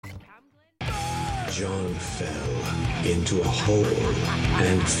John fell into a hole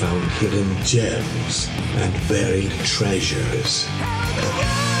and found hidden gems and buried treasures.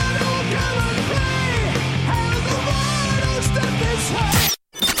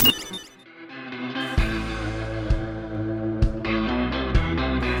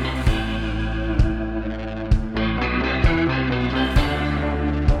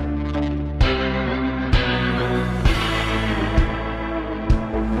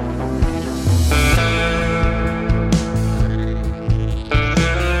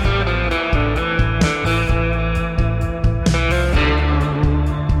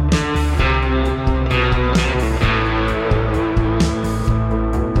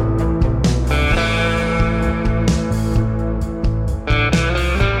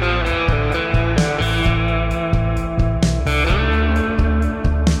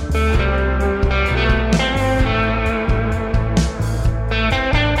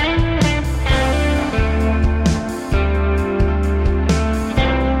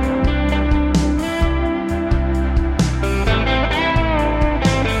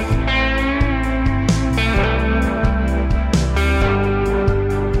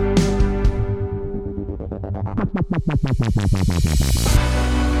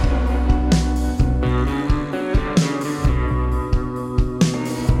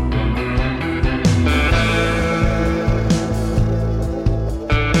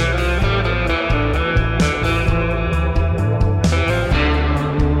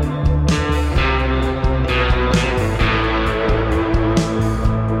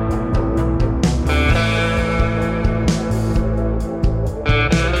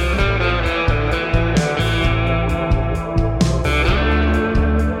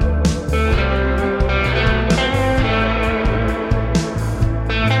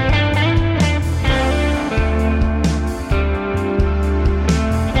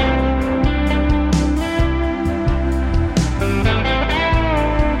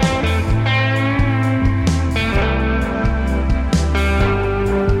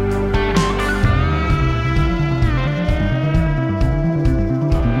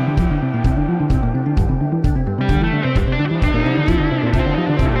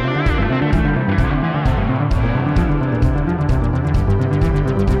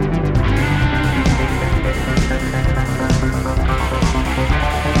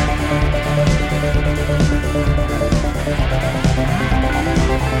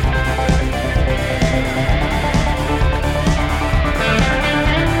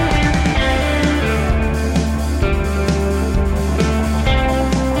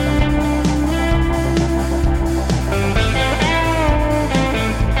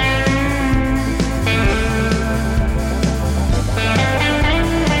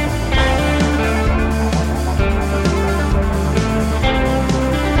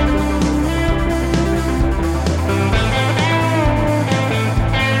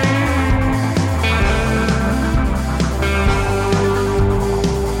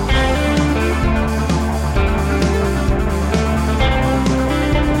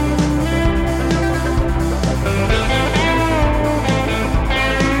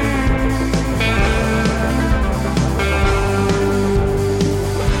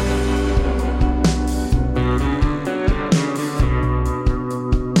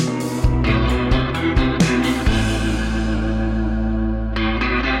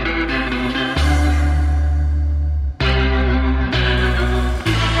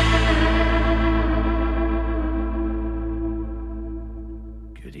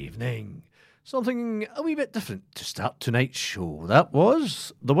 Something a wee bit different to start tonight's show. That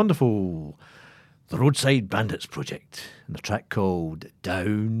was the wonderful The Roadside Bandits Project and a track called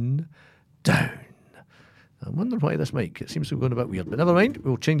Down, Down. I wonder why this mic, it seems to be going a bit weird, but never mind,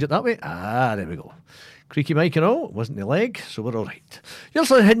 we'll change it that way. There we go. Creaky mic and all, it wasn't the leg, so we're all right. You're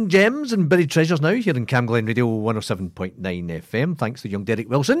listening to Hidden Gems and Buried Treasures now here in Camglen Radio 107.9 FM. Thanks to young Derek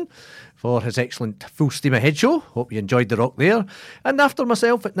Wilson for his excellent Full Steam Ahead show. Hope you enjoyed the rock there. And after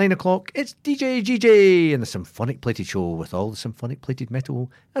myself at 9 o'clock, it's DJ GJ and the Symphonic Plated Show with all the symphonic plated metal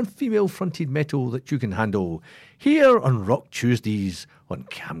and female fronted metal that you can handle here on Rock Tuesdays on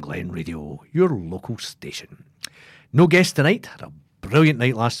Camglen Radio, your local station. No guest tonight. Had a brilliant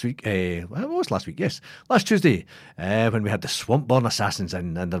night last week. What was last week? Yes, last Tuesday when we had the Swampborn Assassins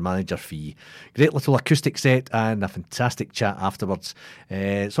in and their manager Fee. Great little acoustic set and a fantastic chat afterwards.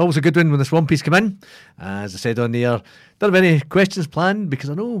 It's always a good one when the Swampies come in. As I said on the air, don't have any questions planned because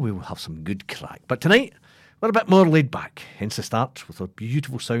I know we will have some good crack. But tonight we're a bit more laid back. Hence the start with a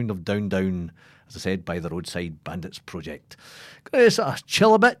beautiful sound of Down Down, as I said, by the Roadside Bandits Project. Gonna sort of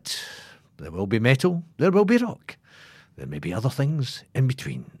chill a bit. There will be metal. There will be rock. There may be other things in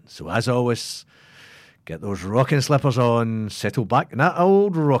between. So as always, Get those rocking slippers on, settle back in that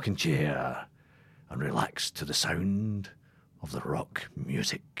old rocking chair, and relax to the sound of the rock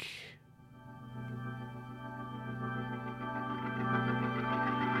music.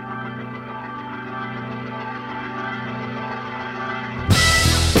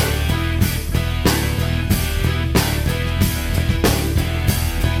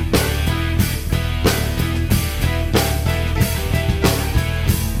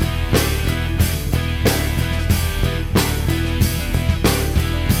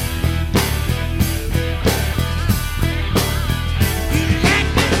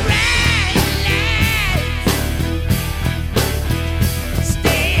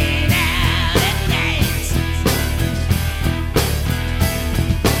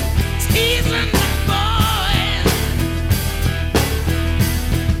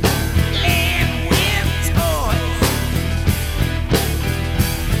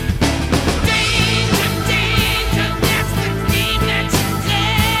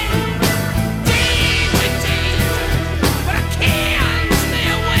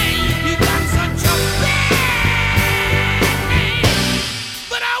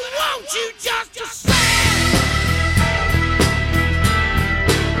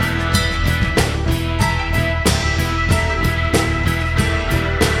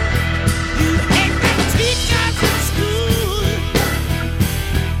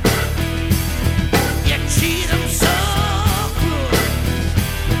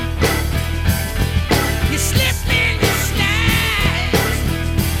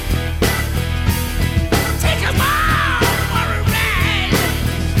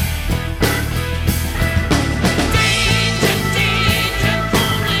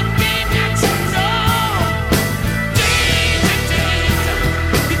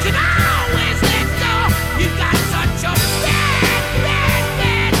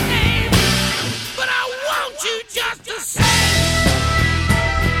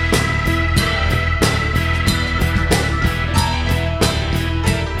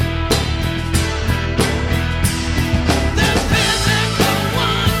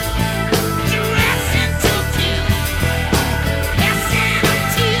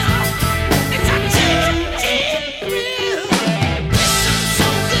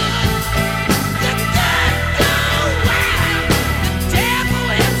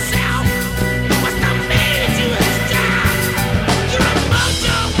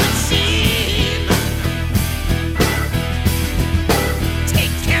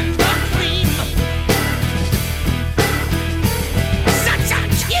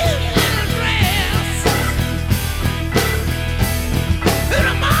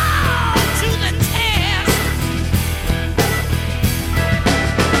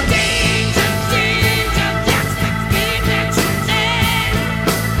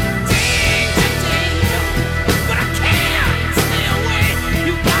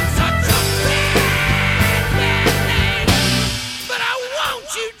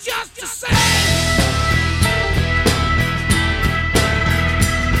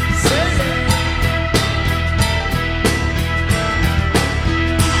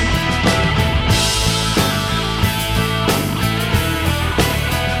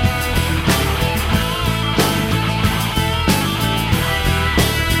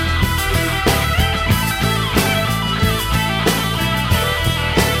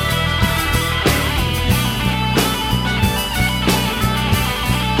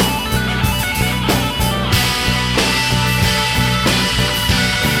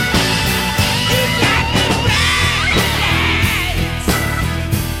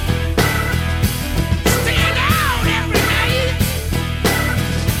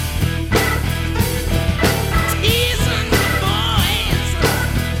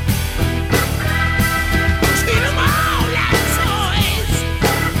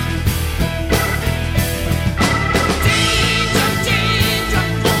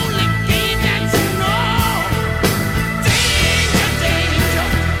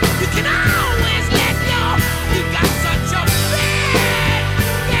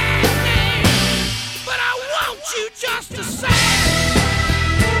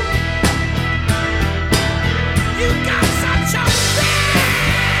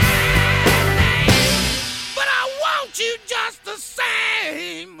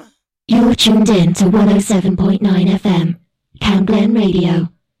 You're tuned in to 107.9 FM, Camglen Radio.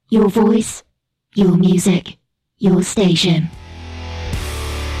 Your voice, your music, your station.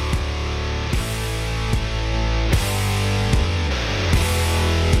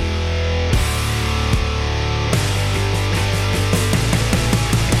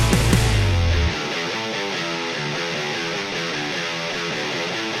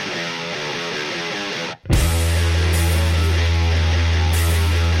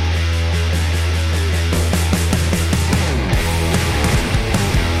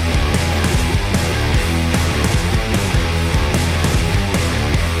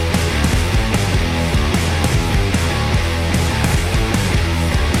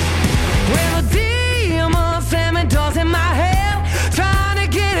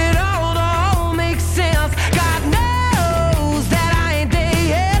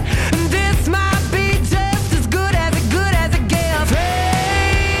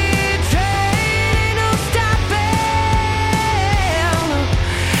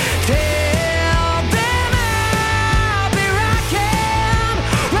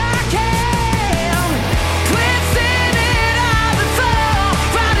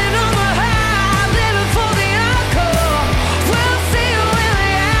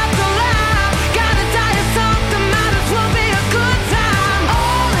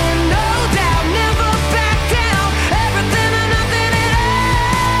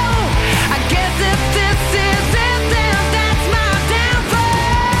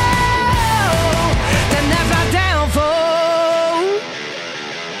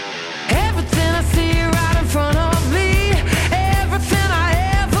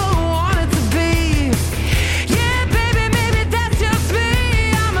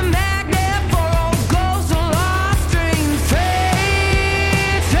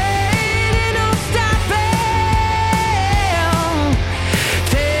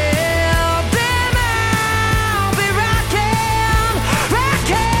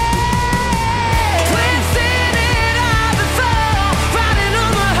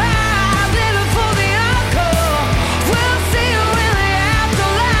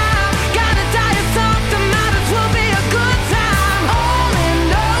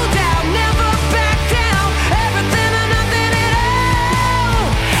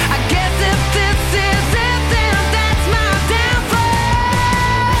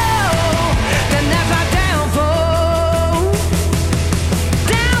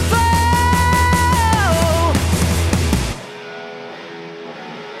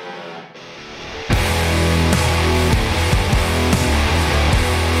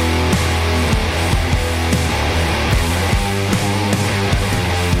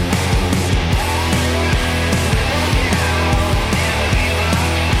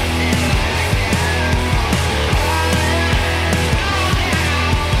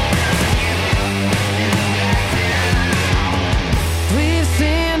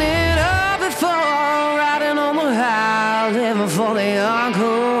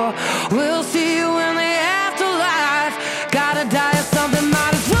 We'll see you in the afterlife. Gotta die of something,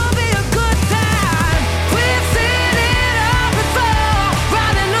 might as well be a good time. We've seen it all before,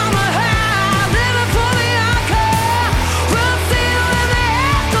 riding on the high, living for the encore. We'll see you in the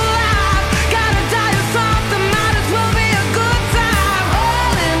afterlife. Gotta die of something, might as well be a good time.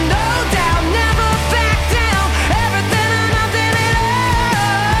 All in, no doubt, never back down. Everything or nothing at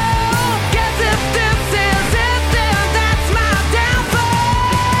all. Guess if this is it, then that's my downfall.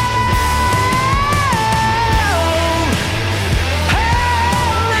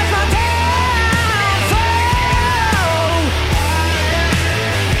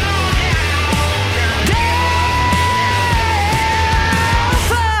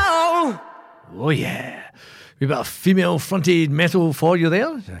 Oh yeah, we've got a female-fronted metal for you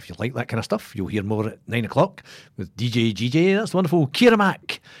there. If you like that kind of stuff, you'll hear more at 9 o'clock with DJ GJ. That's the wonderful Ciara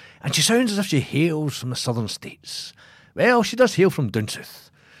Mack. And she sounds as if she hails from the southern states. Well, she does hail from down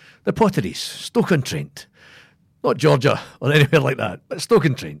south. The Potteries, Stoke-on-Trent. Not Georgia or anywhere like that, but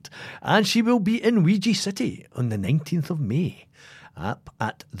Stoke-on-Trent. And she will be in Ouija City on the 19th of May, up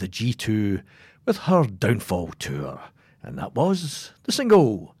at the G2 with her Downfall tour. And that was the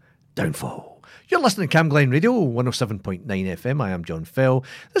single, Downfall. You're listening to Camglen Radio, 107.9 FM. I am John Fell.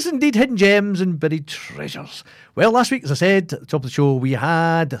 This is indeed Hidden Gems and Buried Treasures. Well, last week, as I said, at the top of the show, we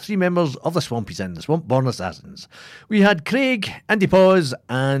had 3 members of the Swampies in, the Swamp Born Assassins. We had Craig, Andy Paws,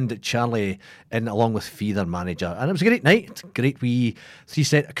 and Charlie in, along with Fee, their manager. And it was a great night, great wee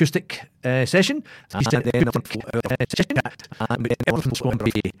 3-set acoustic session. And then session, and everything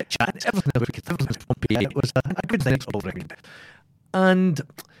Swampy chat, everything Swampy. It was a good night all round. And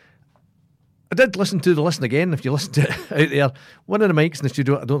I did listen to the listen again. If you listen to it out there, one of the mics in the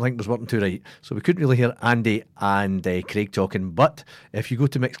studio I don't think was working too right, so we couldn't really hear Andy and Craig talking. But if you go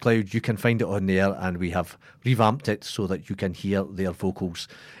to Mixcloud, you can find it on there, and we have revamped it so that you can hear their vocals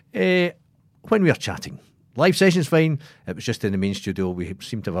when we are chatting. Live session's fine. It was just in the main studio. We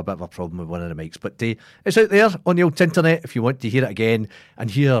seem to have a bit of a problem with one of the mics, but it's out there on the old internet if you want to hear it again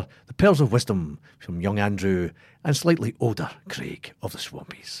and hear the pearls of wisdom from young Andrew and slightly older Craig of the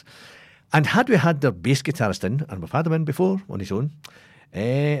Swampies. And had we had their bass guitarist in, and we've had him in before on his own,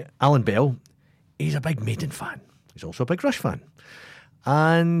 Alan Bell, he's a big Maiden fan. He's also a big Rush fan.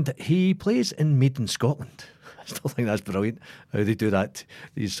 And he plays in Maiden Scotland. I still think that's brilliant, how they do that,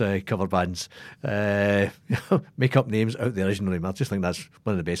 these cover bands. Make up names out the original name. I just think that's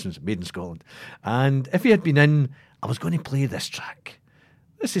one of the best ones, Maiden Scotland. And if he had been in, I was going to play this track.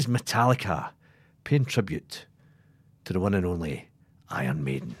 This is Metallica, paying tribute to the one and only Iron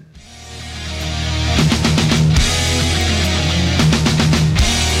Maiden.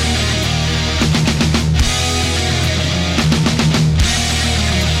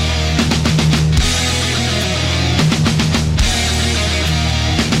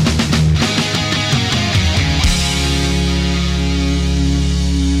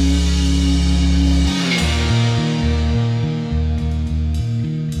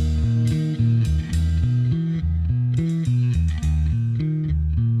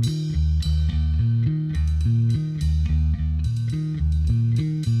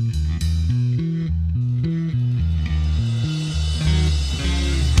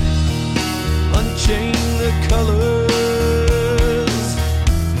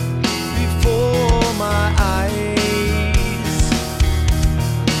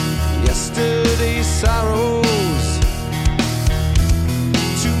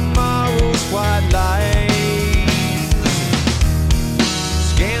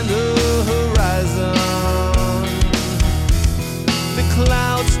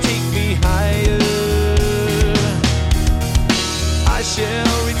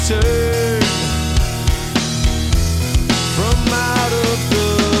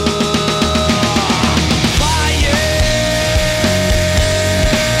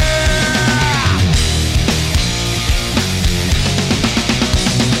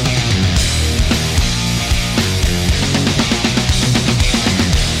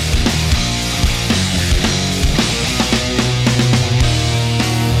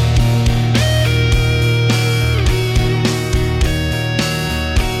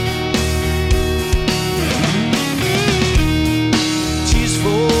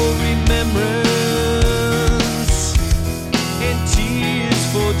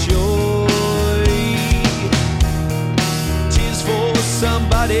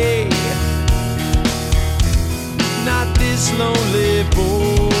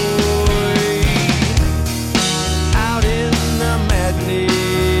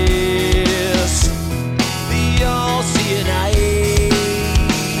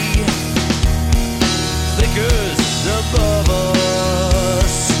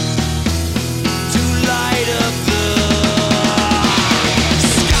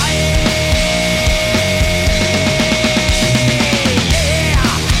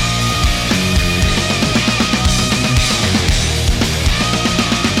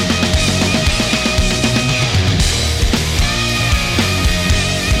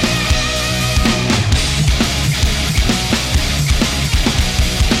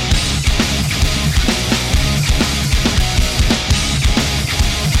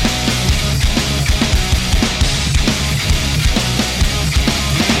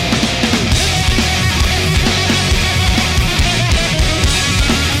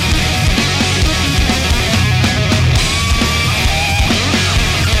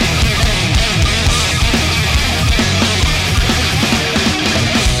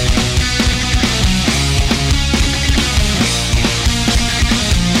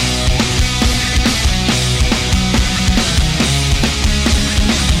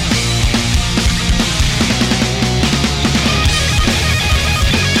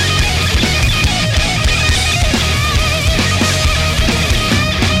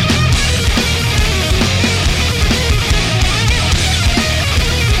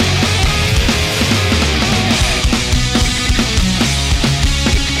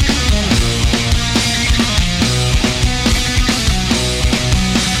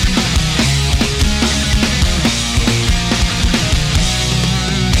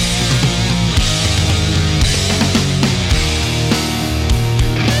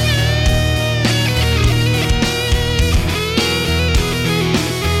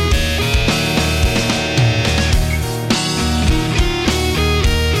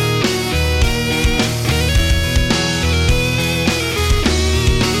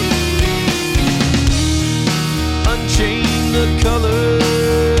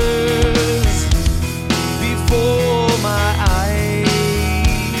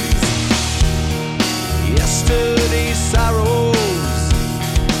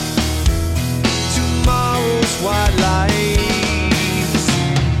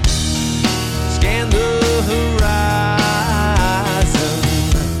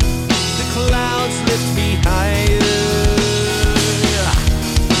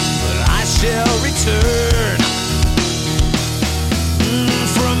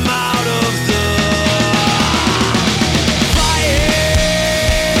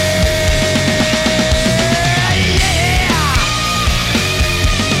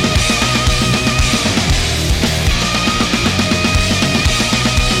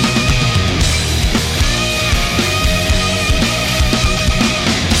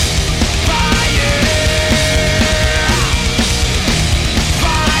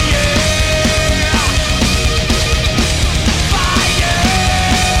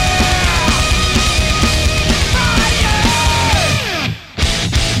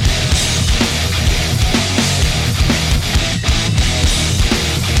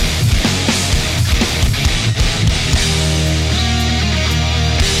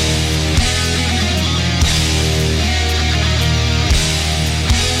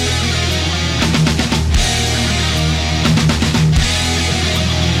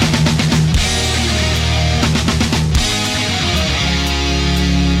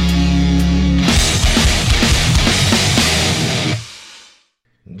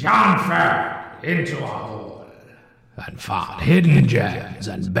 John fell into a hole and found hidden gems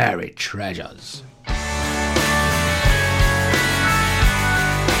and buried treasures.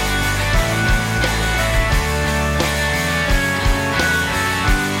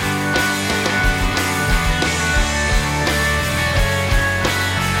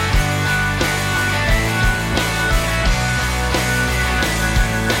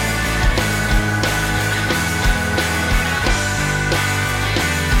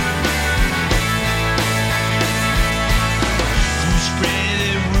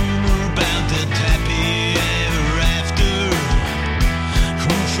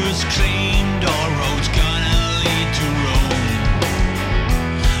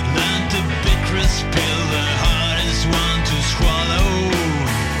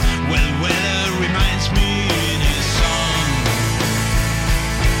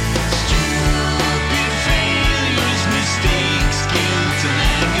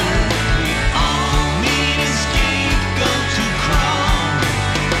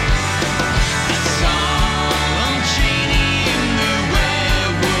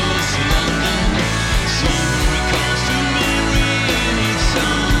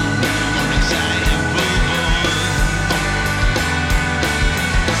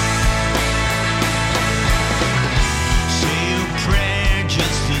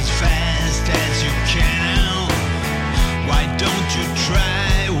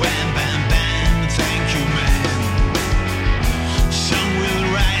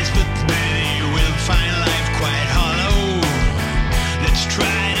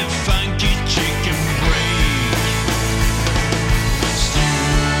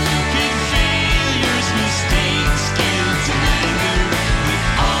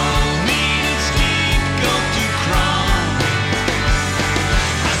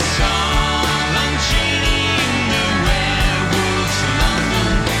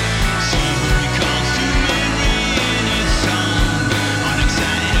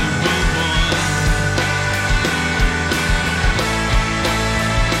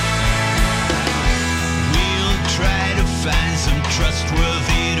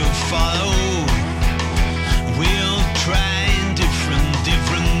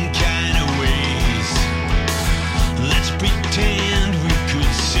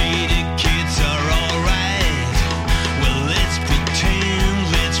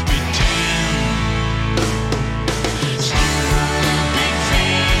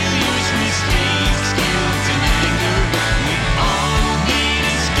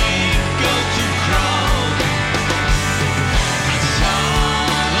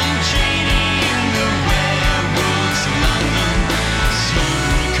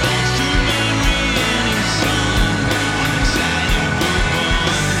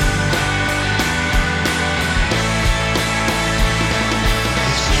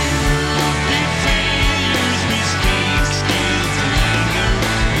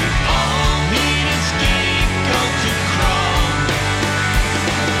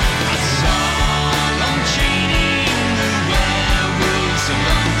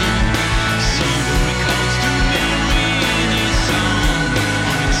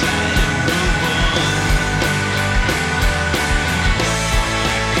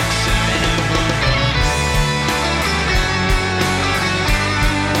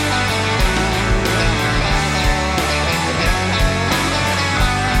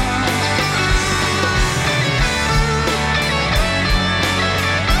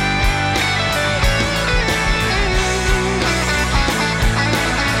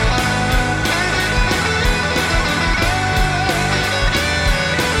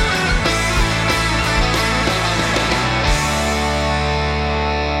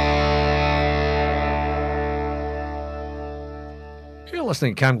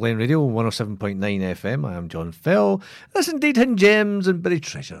 Listening to Cam Glen Radio 107.9 FM. I am John Fell. This is indeed Hidden Gems and Buried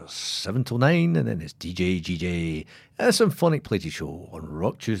Treasures, 7 till 9, and then it's DJ GJ, a symphonic playty show on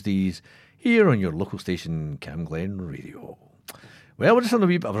Rock Tuesdays here on your local station, Cam Glen Radio. Well, we're just on a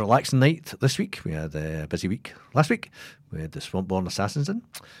wee bit of a relaxing night this week. We had a busy week last week. We had the Swampborn Assassins in.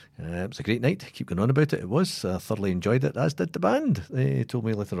 It was a great night. Keep going on about it. It was. I thoroughly enjoyed it, as did the band. They told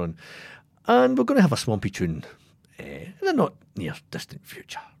me later on. And we're going to have a swampy tune in the not near distant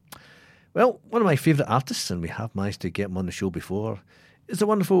future. Well, one of my favourite artists, and we have managed to get him on the show before, is the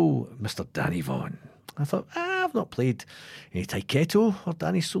wonderful Mr. Danny Vaughan. I thought, I've not played any Taiketo or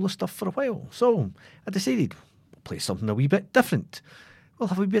Danny's solo stuff for a while, so I decided we'll play something a wee bit different. We'll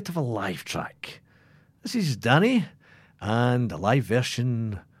have a wee bit of a live track. This is Danny and a live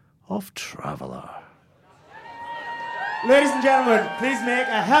version of Traveller. Ladies and gentlemen, please make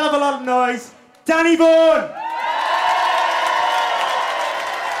a hell of a lot of noise, Danny Vaughan!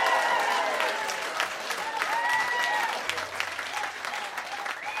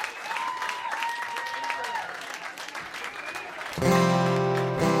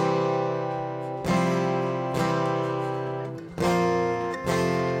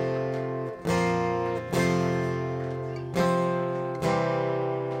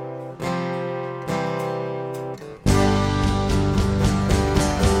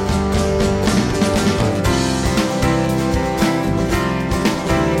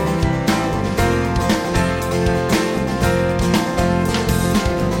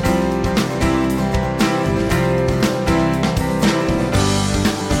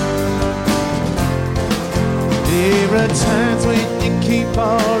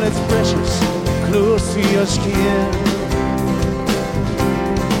 that's precious close to your skin.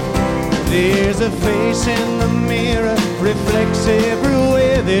 There's a face in the mirror, reflects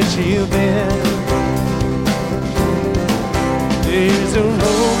everywhere that you've been. There's a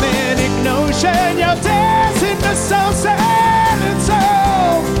romantic notion you're dancing to sunset and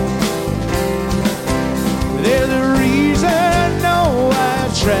soul. There's a reason I know why a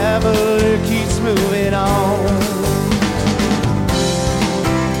traveler keeps moving on.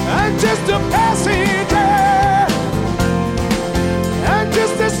 I'm just a passenger, I'm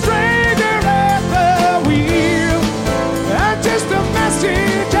just a stranger at the wheel, I'm just a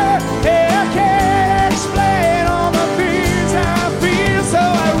messenger, I can't explain all the things I feel, so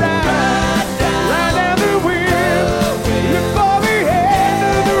I ride down the wheel, look for the end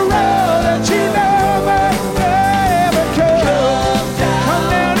of the road that you know might never come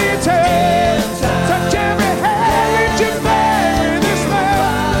down in time, touch every hand that you bear with a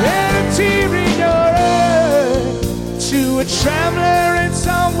smile and a tear in your eye, to a traveler in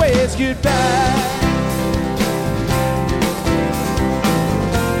some ways goodbye.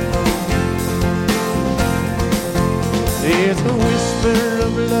 There's a whisper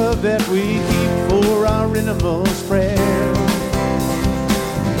of love that we keep for our innermost prayer,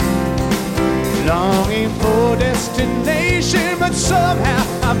 longing for destination, but somehow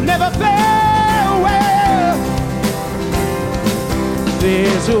I've never felt well.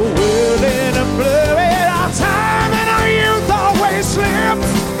 There's a world in a blur, and our time and our youth always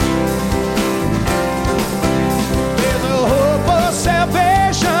slips. There's a hope for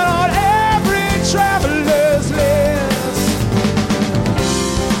salvation on every traveler's lips.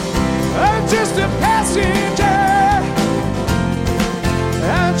 I'm just a passenger,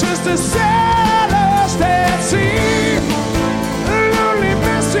 I'm just a sailor at sea, a lonely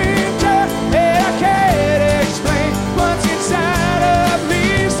messenger, and I can't explain what's inside of me,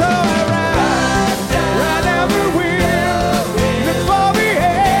 so I ride down the wheel, look for the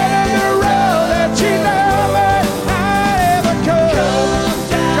end of the road that you know might never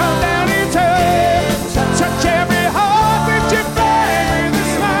come down in time, touch every heart that you bear with a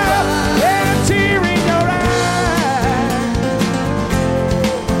smile and a tear in your eye.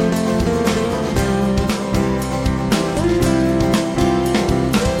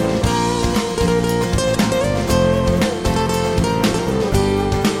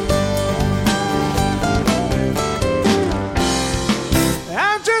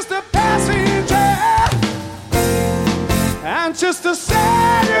 I'm just a passenger, I'm just a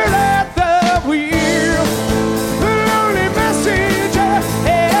sailor at the wheel, a lonely messenger,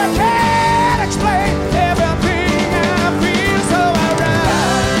 and I can't explain everything I feel, so I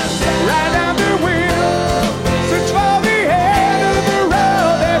ride down the wheel, search for the end of the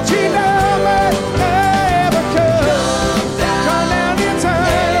road that you know might never come down in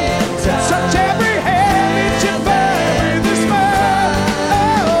time, touch every hand that you bear with a smile,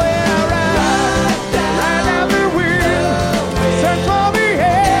 oh yeah, ride down the wheel, search for the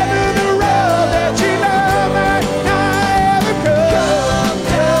end of the road that you know might never come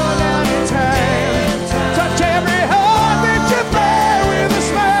down in time, touch every heart that you bear with a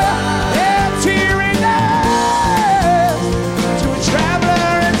smile and a tear in eyes, to a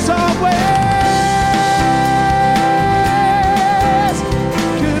traveler in some ways.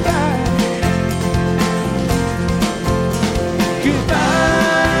 Goodbye,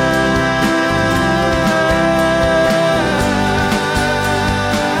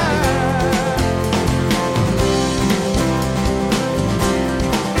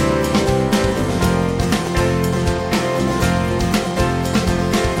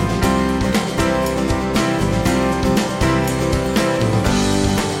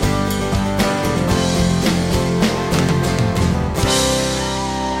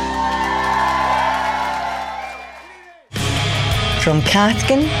 From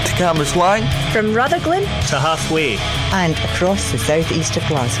Cathkin to Cambuslang from Rutherglen to halfway and across the southeast of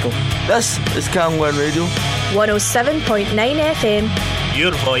Glasgow. This is Camglen Radio 107.9 FM.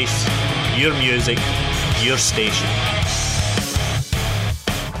 Your voice, your music, your station.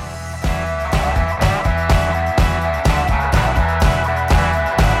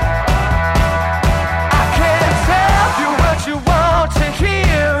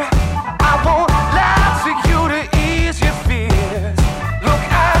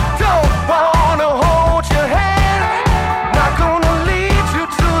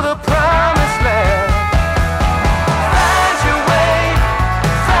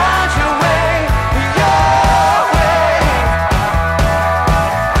 Find your way, your way.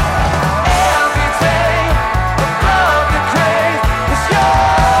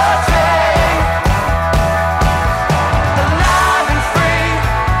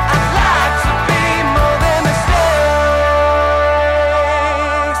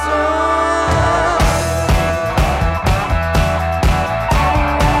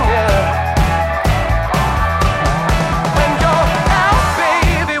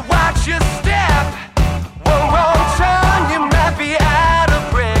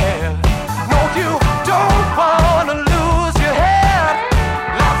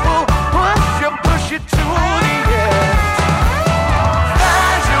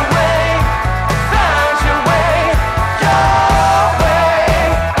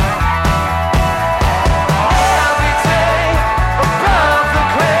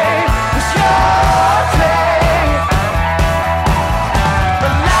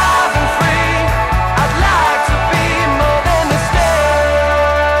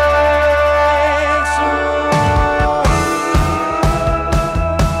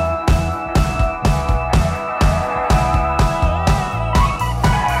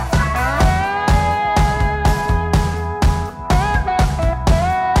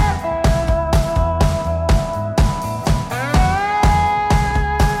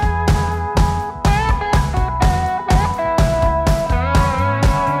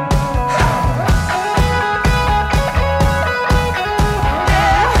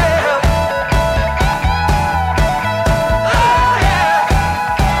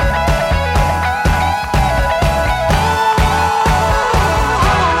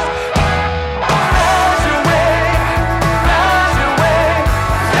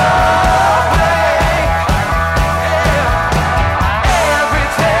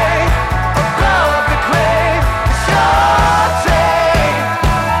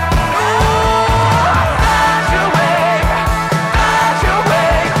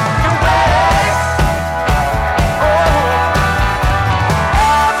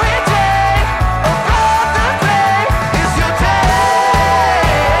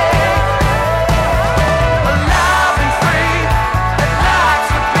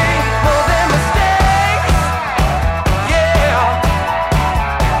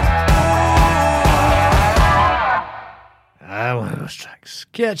 tracks.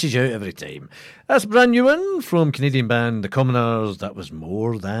 Catches you out every time. That's a brand new one from Canadian band The Commoners. That was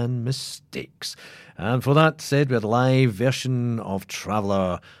More Than Mistakes. And for that said, we had a live version of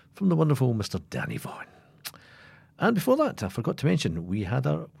Traveller from the wonderful Mr. Danny Vaughan. And before that, I forgot to mention, we had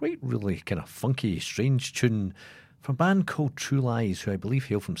a really kind of funky, strange tune from a band called True Lies, who I believe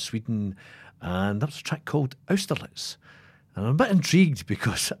hail from Sweden. And that was a track called Austerlitz. And I'm a bit intrigued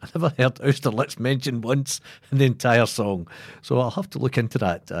because I never heard Austerlitz mentioned once in the entire song. So I'll have to look into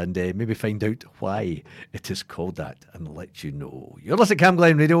that and maybe find out why it is called that and let you know. You're listening to Cam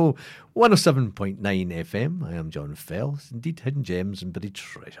Glen Radio, 107.9 FM. I am John Fell. It's indeed Hidden Gems and Buried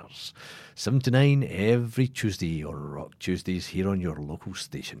Treasures. 7 to 9 every Tuesday on Rock Tuesdays here on your local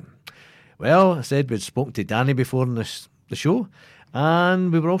station. Well, I said we'd spoken to Danny before in the show,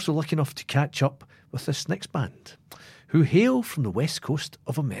 and we were also lucky enough to catch up with this next band, who hail from the west coast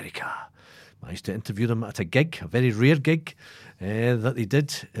of America. Managed to interview them at a gig, a very rare gig that they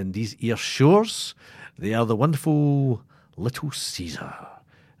did in these here shores. They are the wonderful Little Caesar,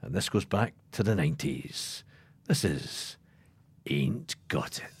 and this goes back to the 90s. This is Ain't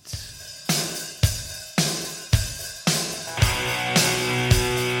Got It.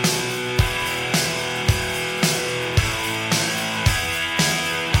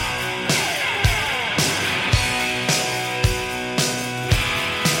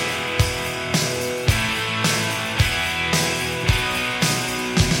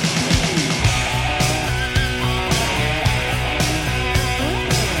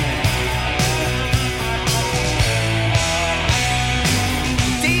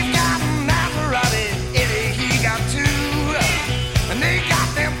 They've got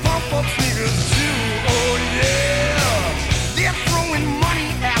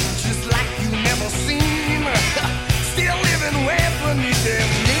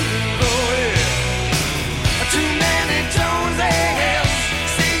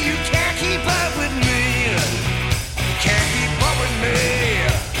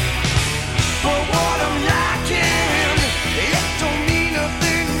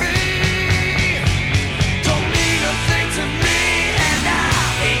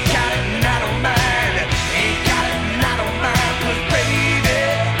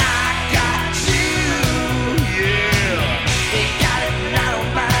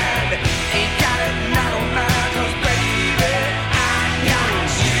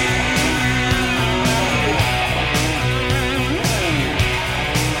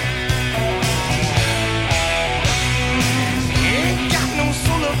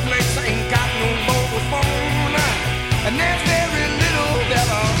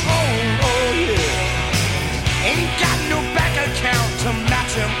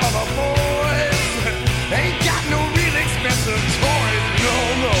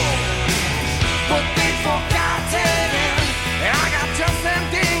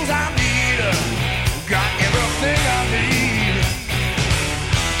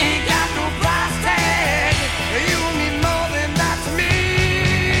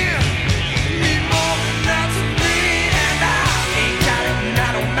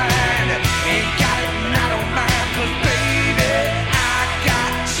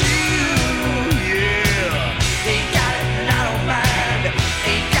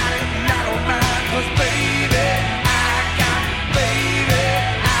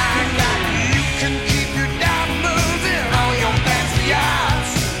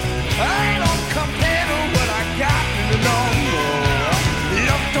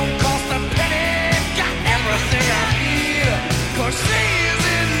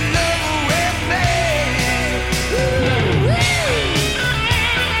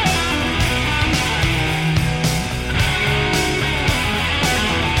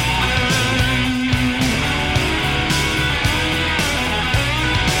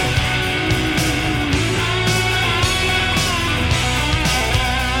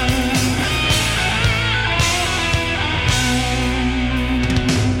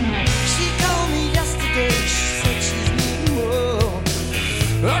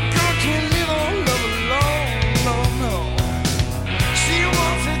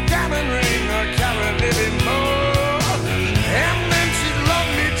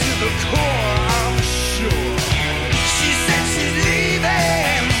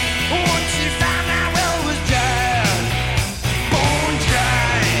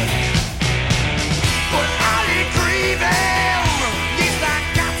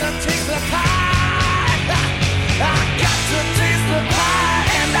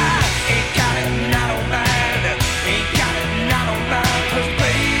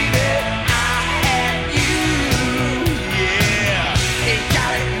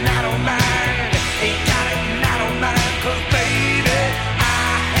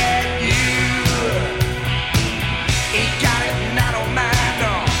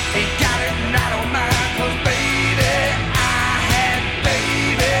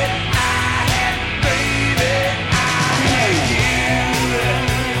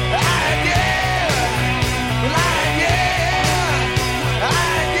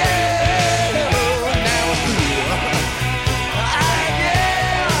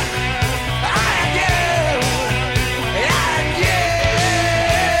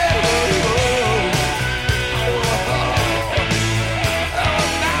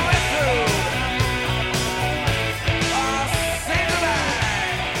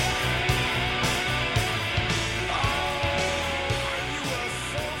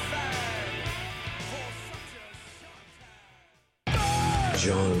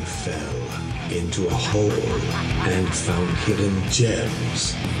John fell into a hole and found hidden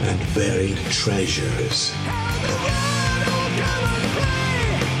gems and buried treasures.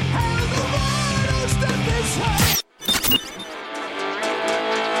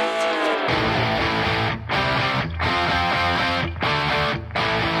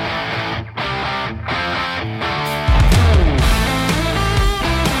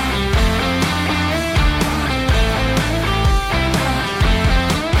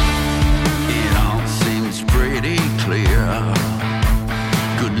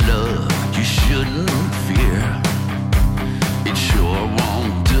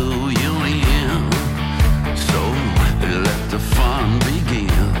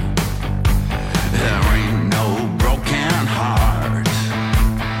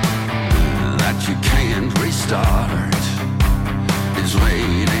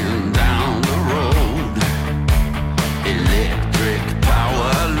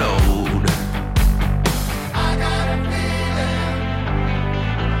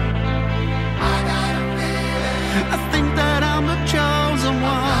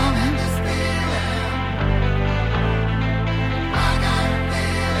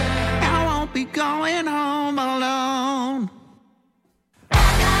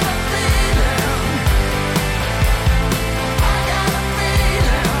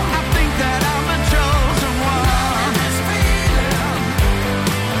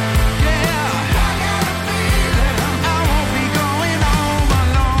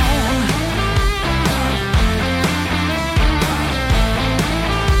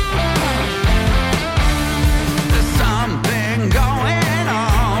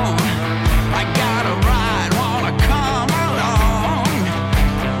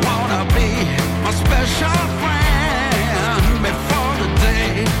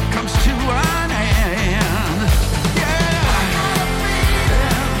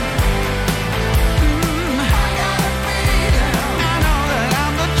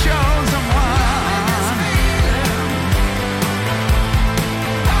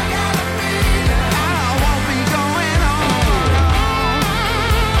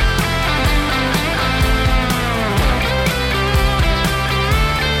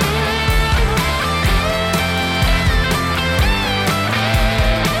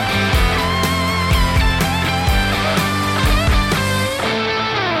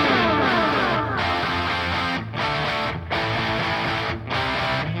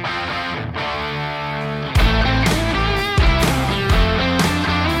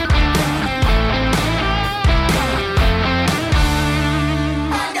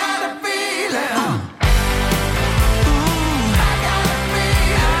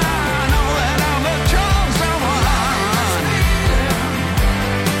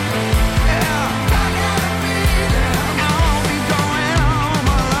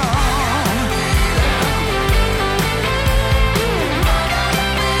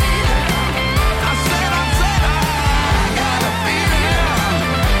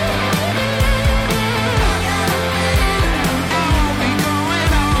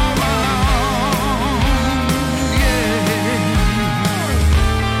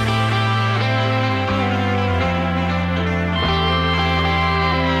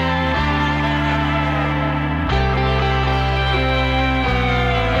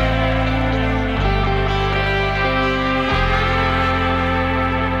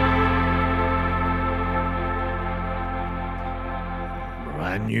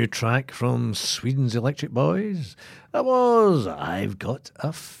 Track from Sweden's Electric Boys. That was I've Got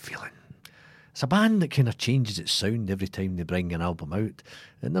a Feeling. It's a band that kind of changes its sound every time they bring an album out.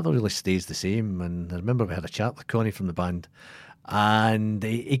 It never really stays the same. And I remember we had a chat with Connie from the band, and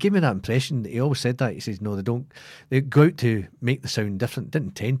he gave me that impression. He always said that. He says, no, they go out to make the sound different. It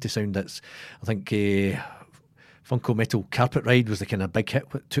didn't tend to sound that's, I think Funko Metal Carpet Ride was the kind of big hit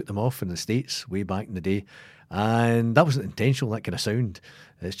that took them off in the States way back in the day. And that wasn't intentional, that kind of sound.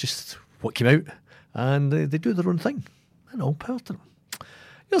 It's just what came out. And they do their own thing. And all power to them.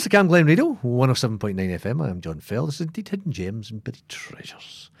 Here's the Cam Glen Radio, 107.9 FM. I am John Fell. This is indeed Hidden Gems and Buried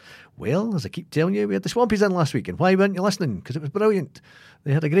Treasures. Well, as I keep telling you, we had the Swampies in last week. And why weren't you listening? Because it was brilliant.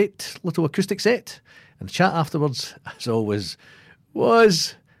 They had a great little acoustic set. And the chat afterwards, as always,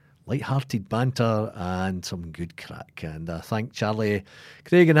 was light-hearted banter and some good crack. And I thank Charlie,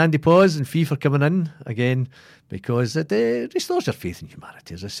 Craig and Andy Paws and Fee for coming in again, because it restores your faith in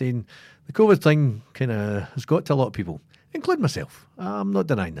humanity. As I was saying, the COVID thing kind of has got to a lot of people, including myself. I'm not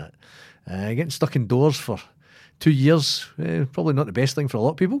denying that. Getting stuck indoors for 2 years, probably not the best thing for a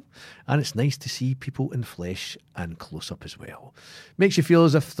lot of people. And it's nice to see people in flesh and close up as well. Makes you feel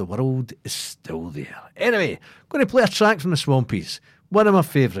as if the world is still there. Anyway, I'm going to play a track from the Swampies. one of my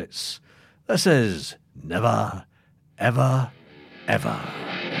favourites. This is Never, Ever, Ever.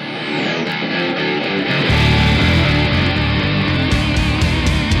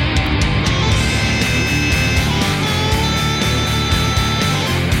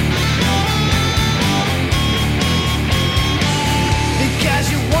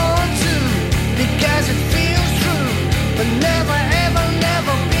 Because you want to, because it feels true, but never, ever,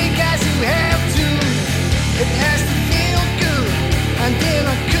 never because you have to. It has to feel good and in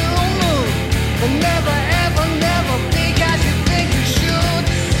a cool mood, but never, ever, never because you think you should.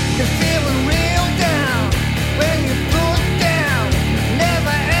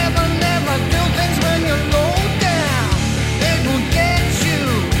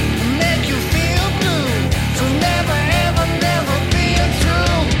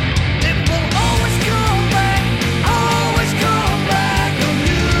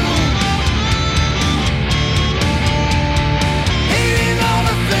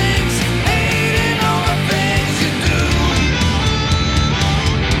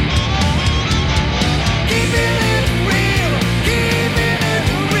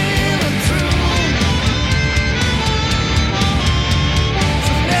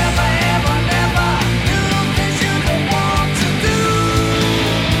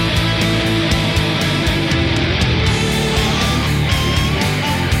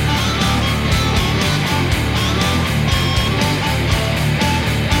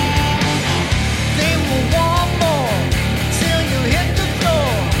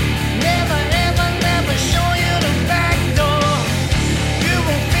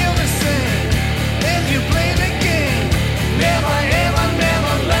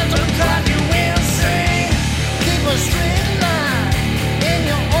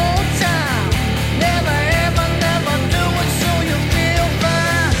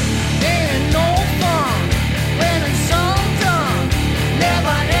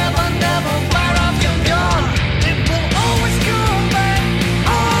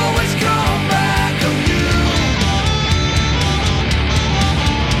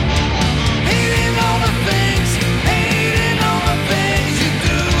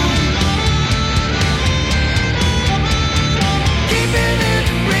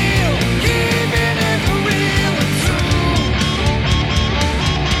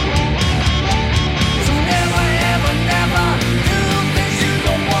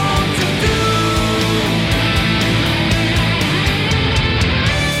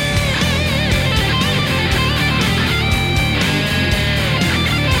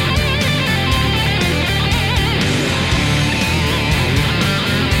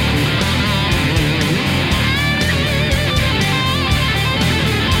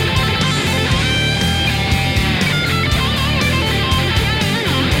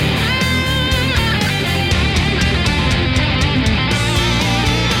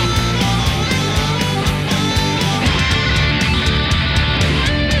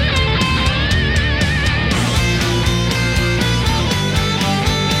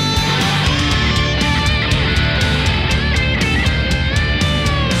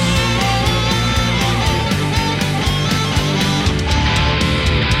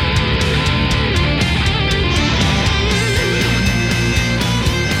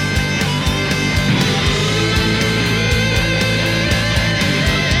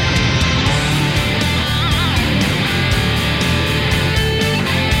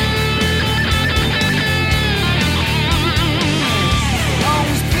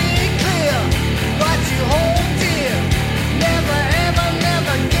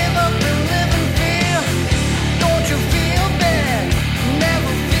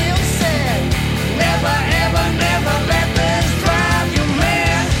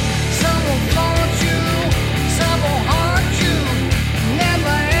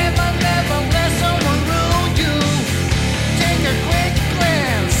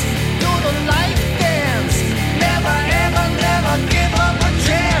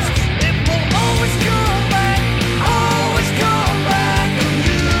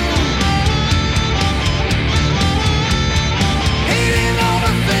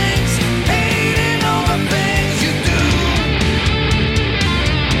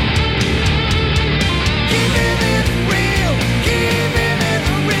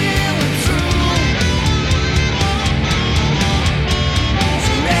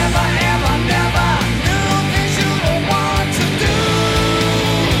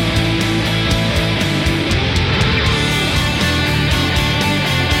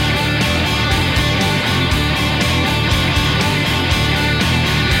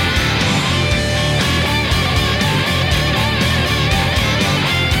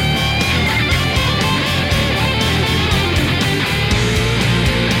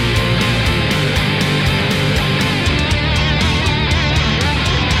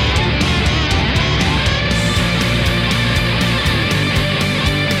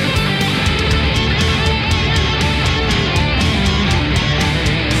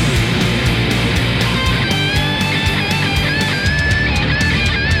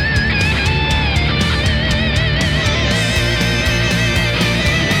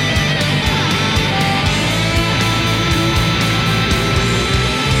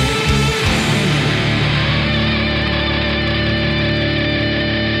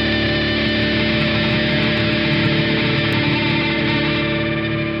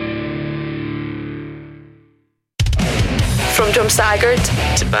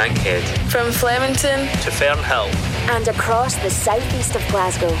 Drumsagard to Bankhead, from Flemington to Fernhill, and across the southeast of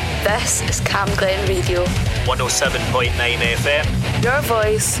Glasgow. This is Cam Glen Radio. 107.9 FM. Your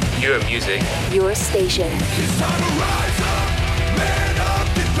voice. Your music. Your station. It's time to rise up, man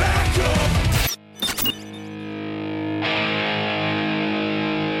up, get back up.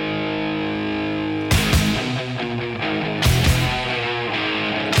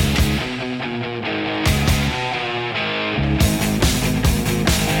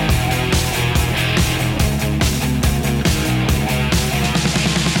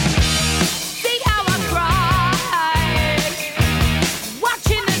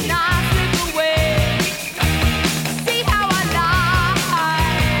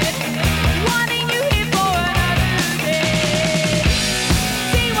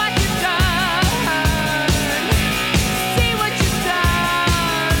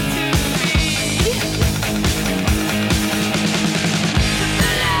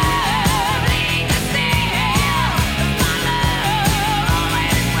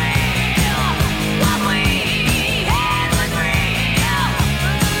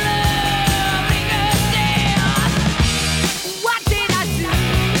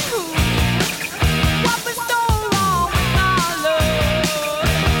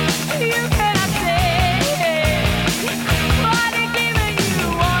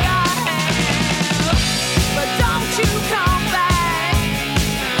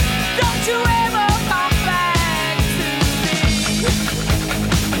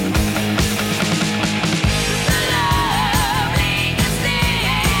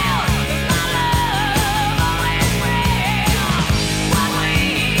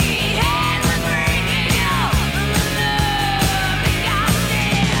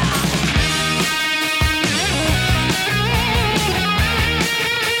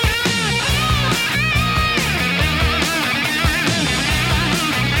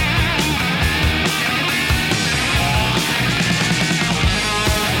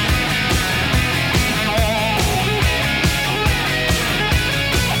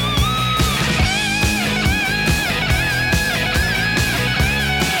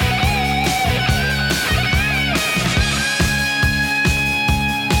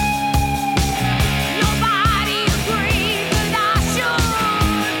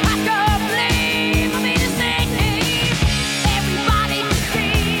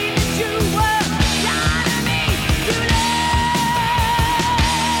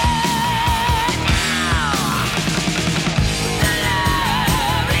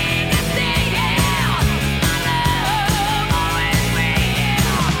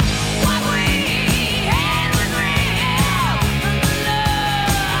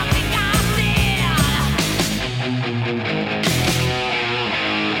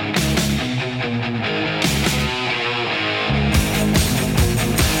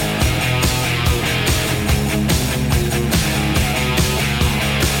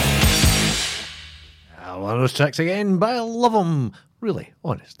 Those tracks again, but I love them. Really,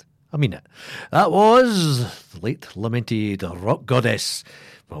 honest. I mean it. That was the late lamented rock goddess.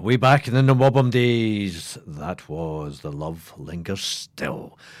 Well, way back in the Nawabum days, that was The Love Lingers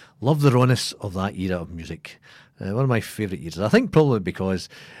Still. Love the rawness of that era of music. One of my favourite years. I think probably because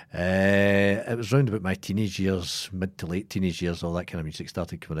it was round about my teenage years, mid to late teenage years, all that kind of music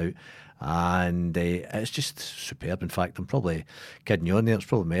started coming out. And it's just superb. In fact, I'm probably kidding you on there. It's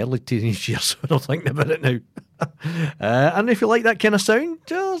probably my early teenage years when I'm thinking about it now. And if you like that kind of sound,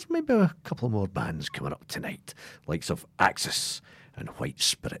 there's maybe a couple more bands coming up tonight, likes of Axis and White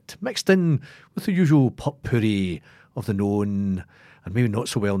Spirit, mixed in with the usual potpourri of the known and maybe not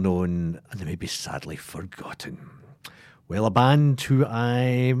so well known and they may be sadly forgotten. Well, a band who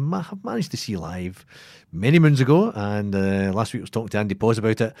I have managed to see live many moons ago, and last week I was talking to Andy Pause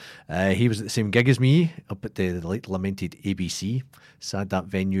about it. He was at the same gig as me up at the late lamented ABC. Sad that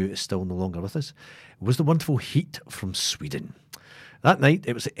venue is still no longer with us. It was the wonderful Heat from Sweden. That night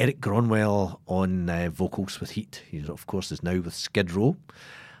it was Eric Gronwell on vocals with Heat. He, of course, is now with Skid Row.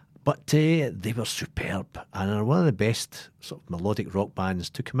 But they were superb and are one of the best sort of melodic rock bands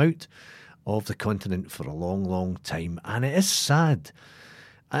to come out of the continent for a long, long time. And it is sad.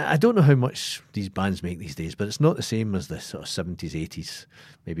 I don't know how much these bands make these days, but it's not the same as the sort of 70s, 80s,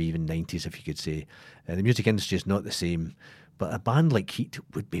 maybe even 90s, if you could say. The music industry is not the same, but a band like Heat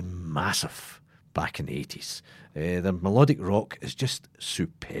would be massive back in the 80s. The melodic rock is just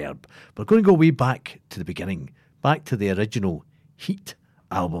superb. We're going to go way back to the beginning, back to the original Heat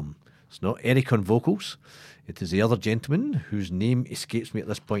album. It's not Eric on vocals. It is the other gentleman whose name escapes me at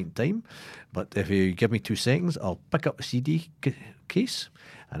this point in time. But if you give me 2 seconds, I'll pick up the CD case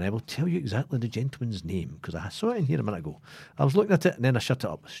and I will tell you exactly the gentleman's name, because I saw it in here a minute ago. I was looking at it and then I shut it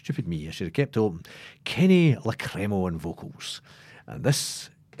up. Stupid me, I should have kept it open. Kenny Lacremo on vocals. And this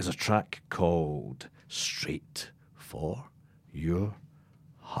is a track called Straight for Your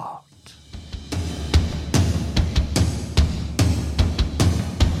Heart.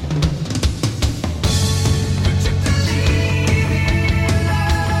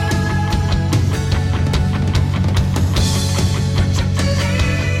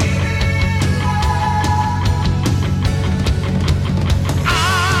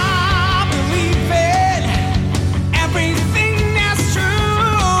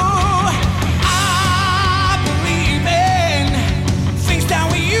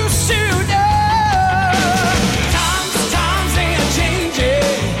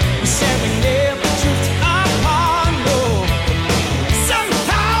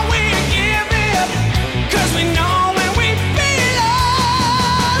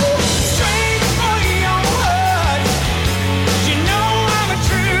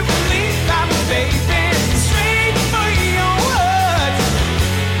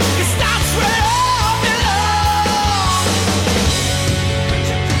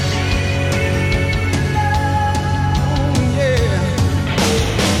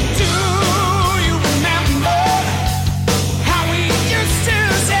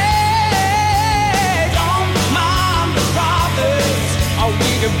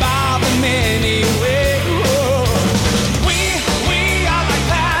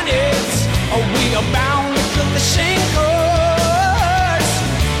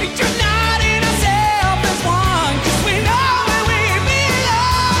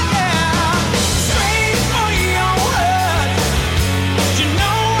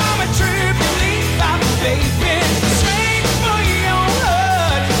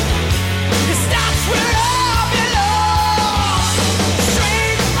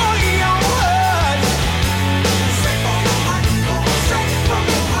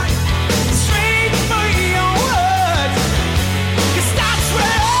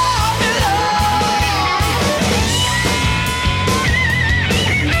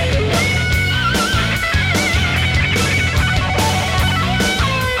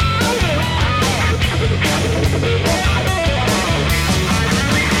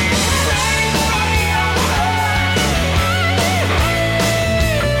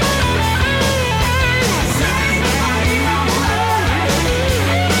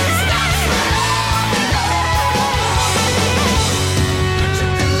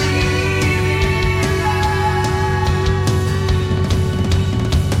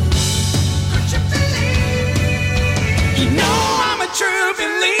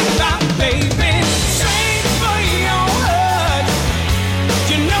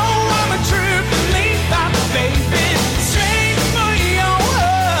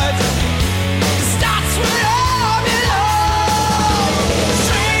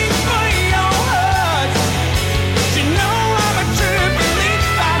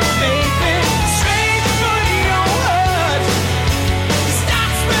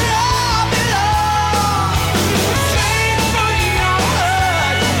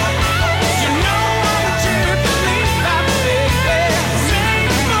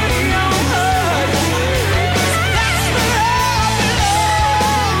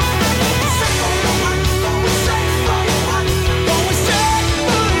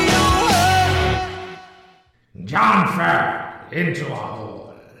 Into a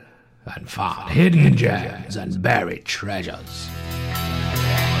hole and found hidden gems and buried treasures.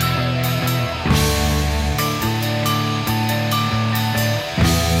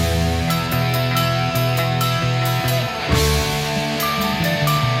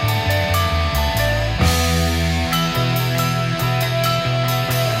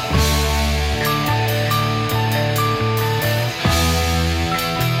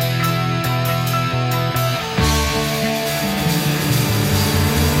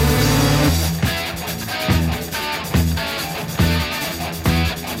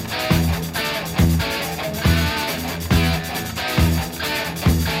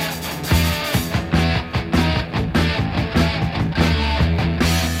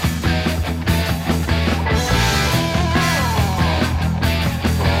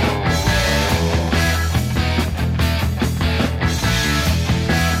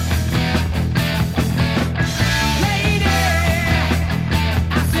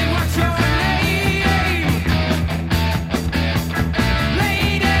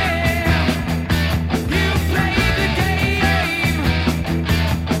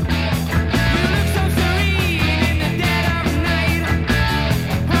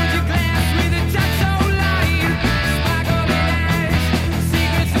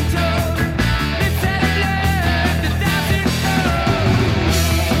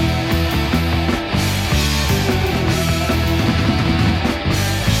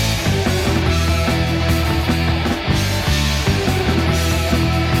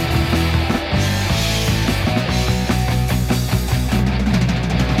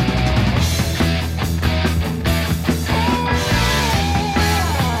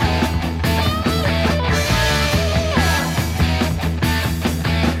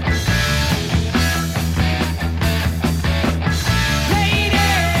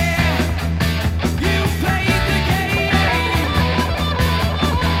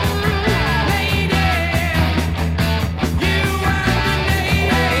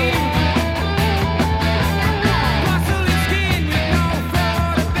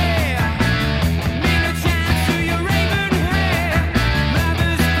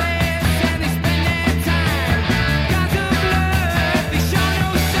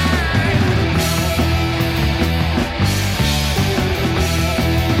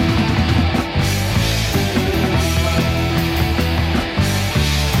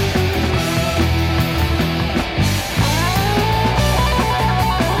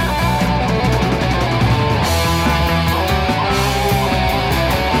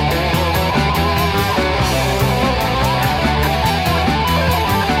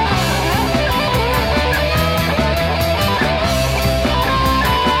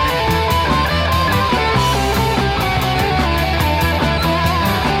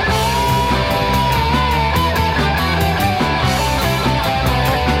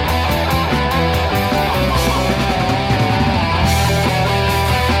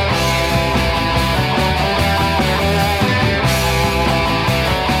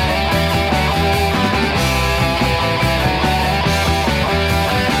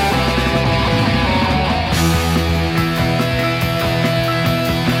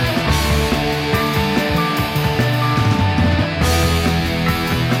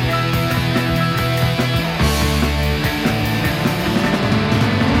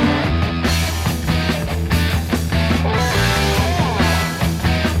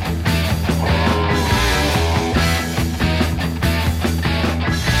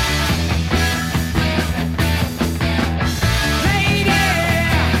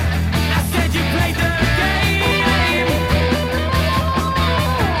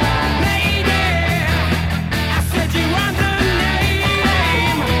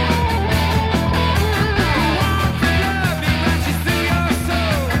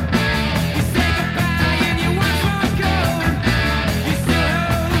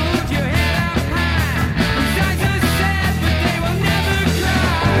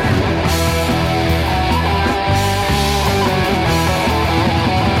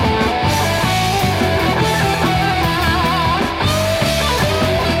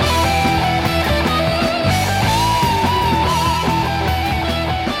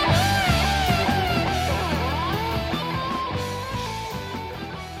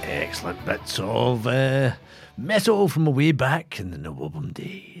 bit of metal from way back in the Nawabum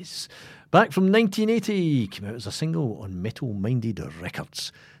days. Back from 1980, came out as a single on Metal Minded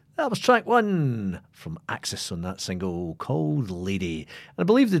Records. That was track 1 from Axis on that single called Lady. And I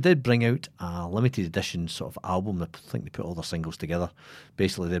believe they did bring out a limited edition sort of album. I think they put all their singles together.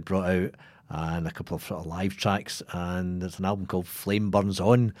 Basically, they brought out and a couple of sort of live tracks, and there's an album called Flame Burns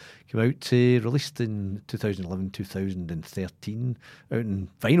On, came out, released in 2011, 2013, out in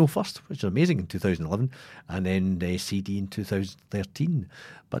vinyl first, which is amazing, in 2011, and then the CD in 2013.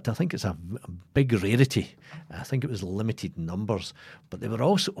 But I think it's a big rarity. I think it was limited numbers, but they were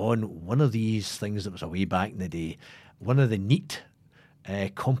also on one of these things that was a way back in the day, one of the neat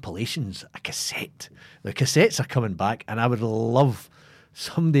compilations, a cassette. The cassettes are coming back, and I would love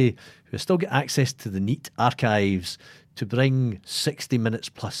somebody who has still got access to the neat archives to bring 60 minutes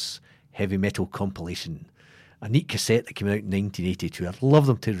plus heavy metal compilation. A neat cassette that came out in 1982. I'd love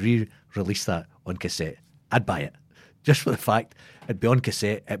them to re-release that on cassette. I'd buy it. Just for the fact it'd be on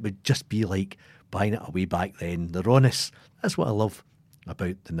cassette, it would just be like buying it away back then. The rawness, that's what I love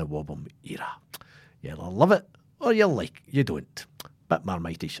about the Nawabum era. You either love it or you don't. Bit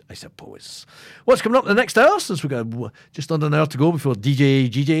Marmite-ish, I suppose. What's coming up in the next hour, since we've got just under an hour to go before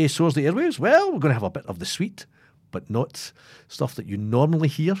DJ soars the airwaves? Well, we're going to have a bit of the sweet, but not stuff that you normally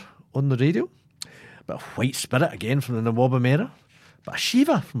hear on the radio. A bit of White Spirit again from the Nawabum era. But a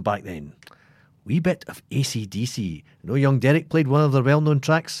Shiva from back then. Wee bit of AC/DC. I know Young Derek played one of their well-known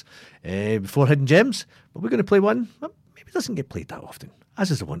tracks before Hidden Gems, but we're going to play one that maybe doesn't get played that often,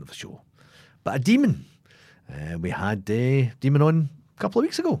 as is the one of the show. But a Demon. We had Demon on couple of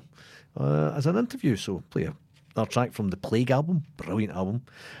weeks ago as an interview, so play another track from the Plague album, brilliant album,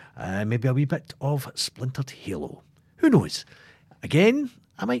 maybe a wee bit of Splintered Halo, who knows. Again,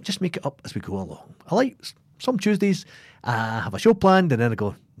 I might just make it up as we go along. I like some Tuesdays have a show planned and then I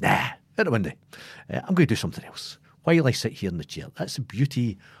go, nah, out the window, I'm going to do something else while I sit here in the chair. That's the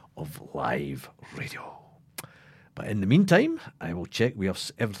beauty of live radio. But in the meantime, I will check we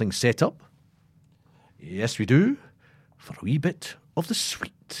have everything set up. Yes, we do, for a wee bit of the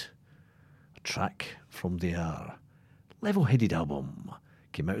sweet. A track from their Level-Headed album.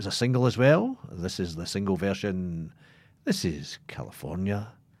 Came out as a single as well. This is the single version. This is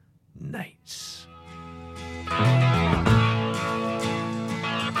California Nights. The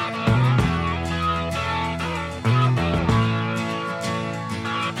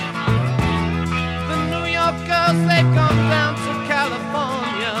New York girls, they come down to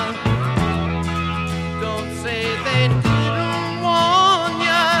California. Don't say they didn't warn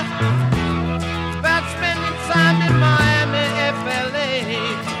ya about spending time in Miami, FLA.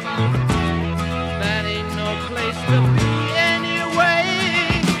 That ain't no place to be anyway.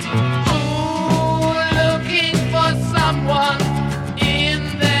 Ooh, looking for someone in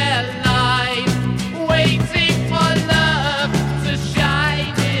their life, waiting for love to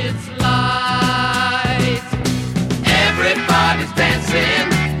shine its light. Everybody's dancing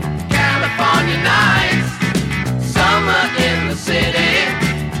California nights, summer in the city,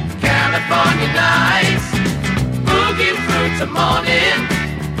 California nights, boogie through to morning,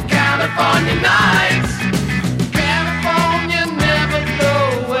 California nights, California never go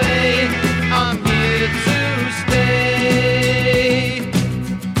away, I'm here to stay.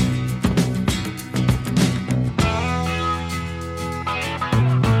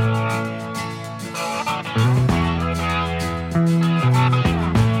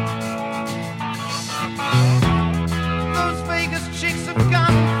 Those Vegas chicks have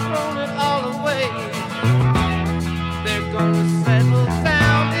gone and thrown it all away. They're gonna settle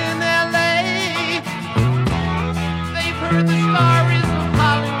down in LA. They've heard the stories of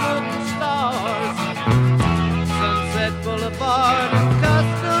Hollywood and stars, Sunset Boulevard and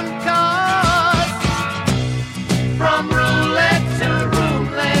custom cars. From roulette to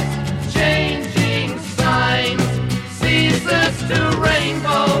roulette, changing signs, Caesars to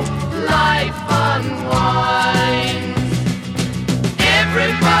rainbow, life unwinds.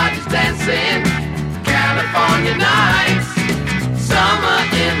 Everybody's dancing California nights, summer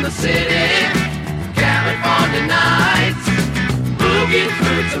in the city, California nights, boogie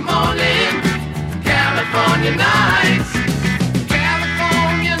through to morning, California nights,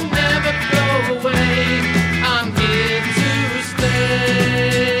 California never go away, I'm here to stay.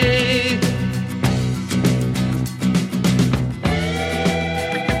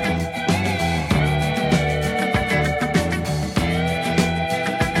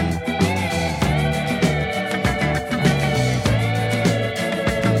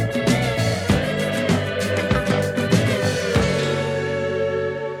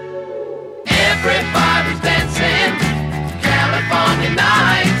 Everybody's dancing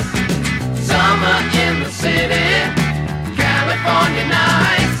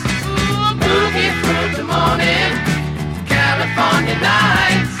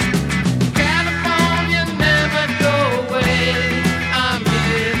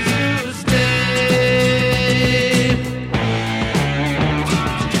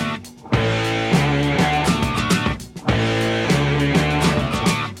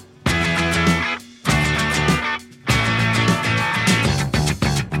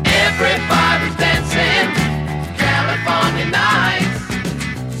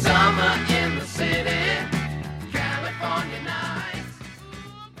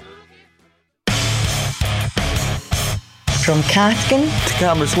From Cathkin to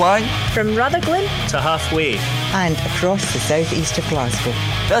Cambuslang, from Rutherglen to halfway, and across the southeast of Glasgow.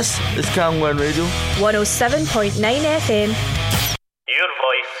 This is Camglen Radio. 107.9 FM. Your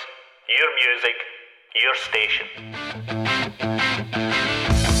voice, your music, your station.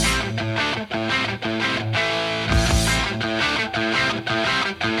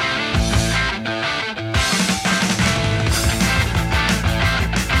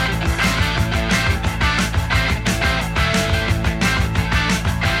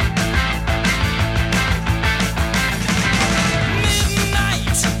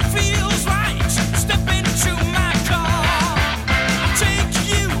 Take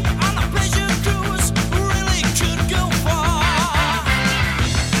you on a pleasure cruise, really could go far.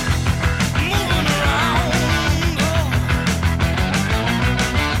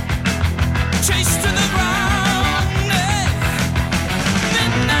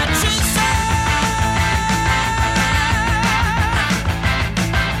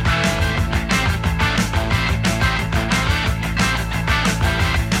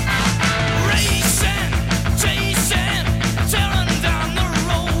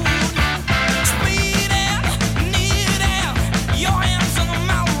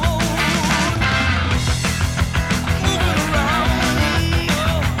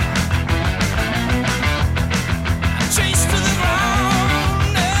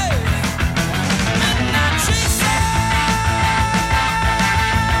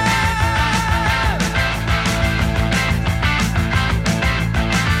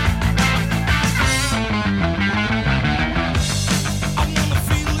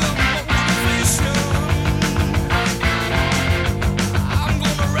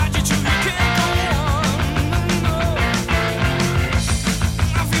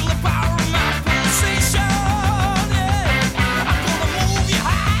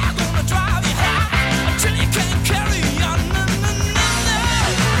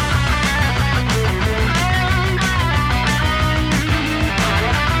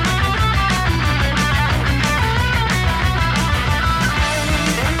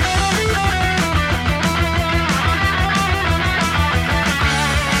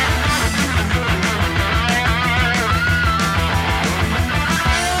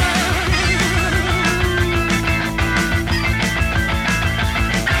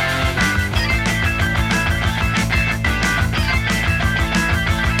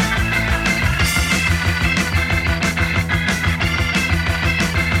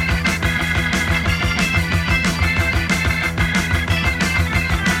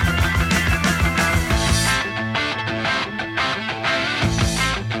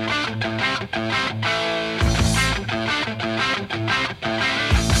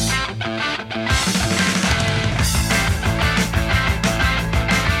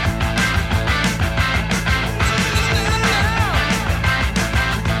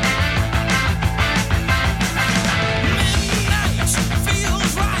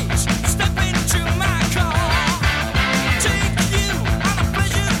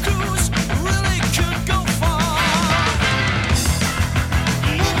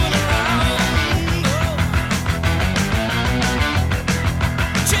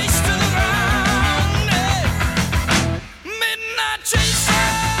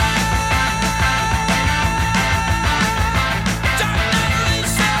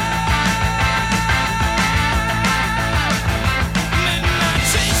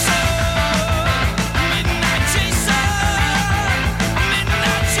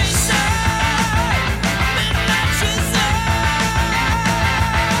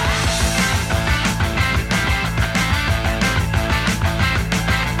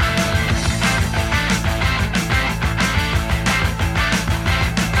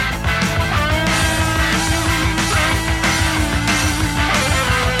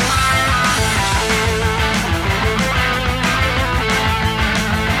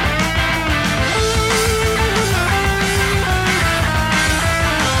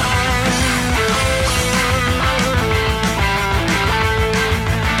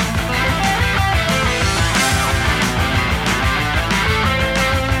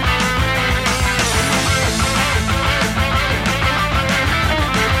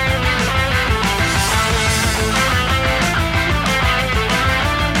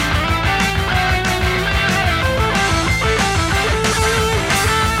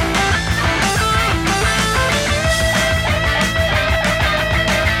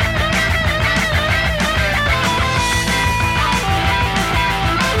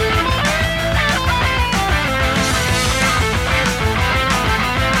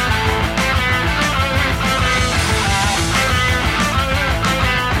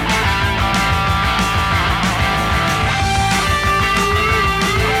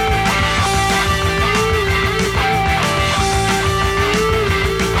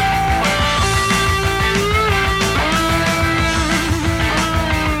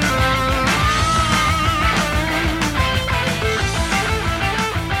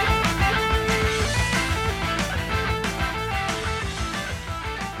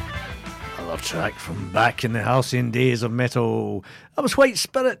 Another track from back in the halcyon days of metal. That was White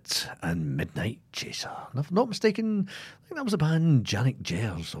Spirit and Midnight Chaser. And if I'm not mistaken, I think that was the band Janik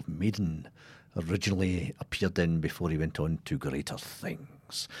Jers of Maiden originally appeared in before he went on to greater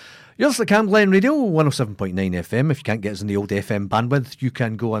things. You're listening to Cam Glen Radio, 107.9 FM. If you can't get us in the old FM bandwidth, you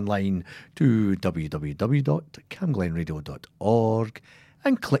can go online to www.camglenradio.org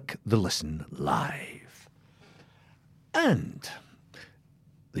and click the Listen Live. And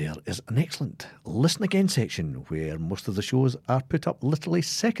there is an excellent Listen Again section where most of the shows are put up literally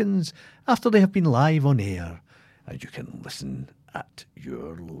seconds after they have been live on air, and you can listen at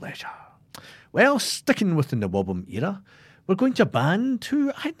your leisure. Well, sticking with the Nawabum era, we're going to a band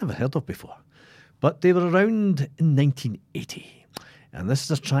who I'd never heard of before, but they were around in 1980, and this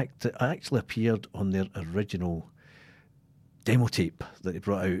is a track that actually appeared on their original demo tape that they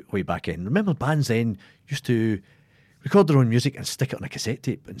brought out way back in. Remember, bands then used to record their own music and stick it on a cassette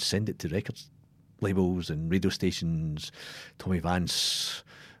tape and send it to record labels and radio stations, Tommy Vance,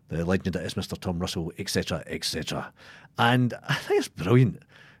 the legend that is Mr. Tom Russell, etc., etc. And I think it's brilliant.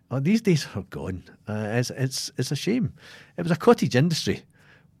 These days are gone. It's a shame. It was a cottage industry,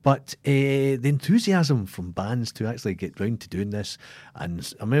 but the enthusiasm from bands to actually get round to doing this,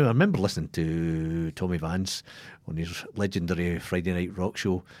 and I remember listening to Tommy Vance on his legendary Friday Night Rock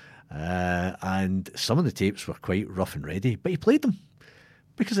show, and some of the tapes were quite rough and ready, but he played them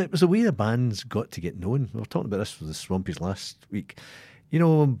because it was the way the bands got to get known. We were talking about this with the Swampies last week. You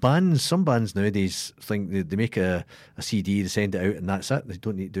know, some bands nowadays think they make a CD, they send it out, and that's it. They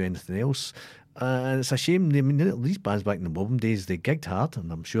don't need to do anything else. And it's a shame. I mean, these bands back in the Bobbin days, they gigged hard, and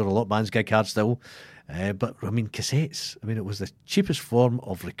I'm sure a lot of bands gig hard still. But, I mean, cassettes, I mean, it was the cheapest form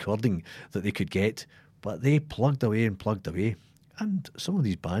of recording that they could get, but they plugged away. And some of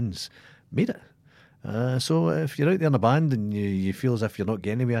these bands made it. So if you're out there in a band and you feel as if you're not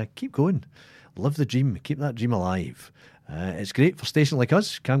getting anywhere, keep going. Live the dream. Keep that dream alive. It's great for stations like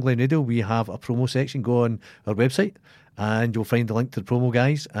us, Cam Glen Radio. We have a promo section. Go on our website and you'll find the link to the promo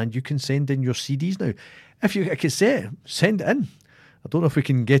guys, and you can send in your CDs now. If you get a cassette, send it in. I don't know if we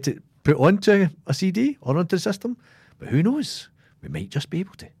can get it put onto a CD or onto the system, but who knows? We might just be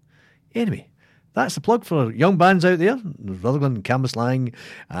able to. Anyway, that's the plug for young bands out there, Rutherglen, Cambuslang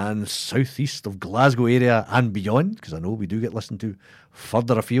and southeast of Glasgow area and beyond, because I know we do get listened to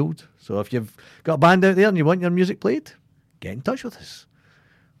further afield. So if you've got a band out there and you want your music played, get in touch with us.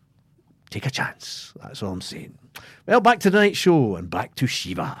 Take a chance. That's all I'm saying. Well, back to the night show and back to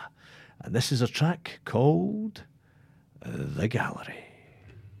Shiva. And this is a track called The Gallery.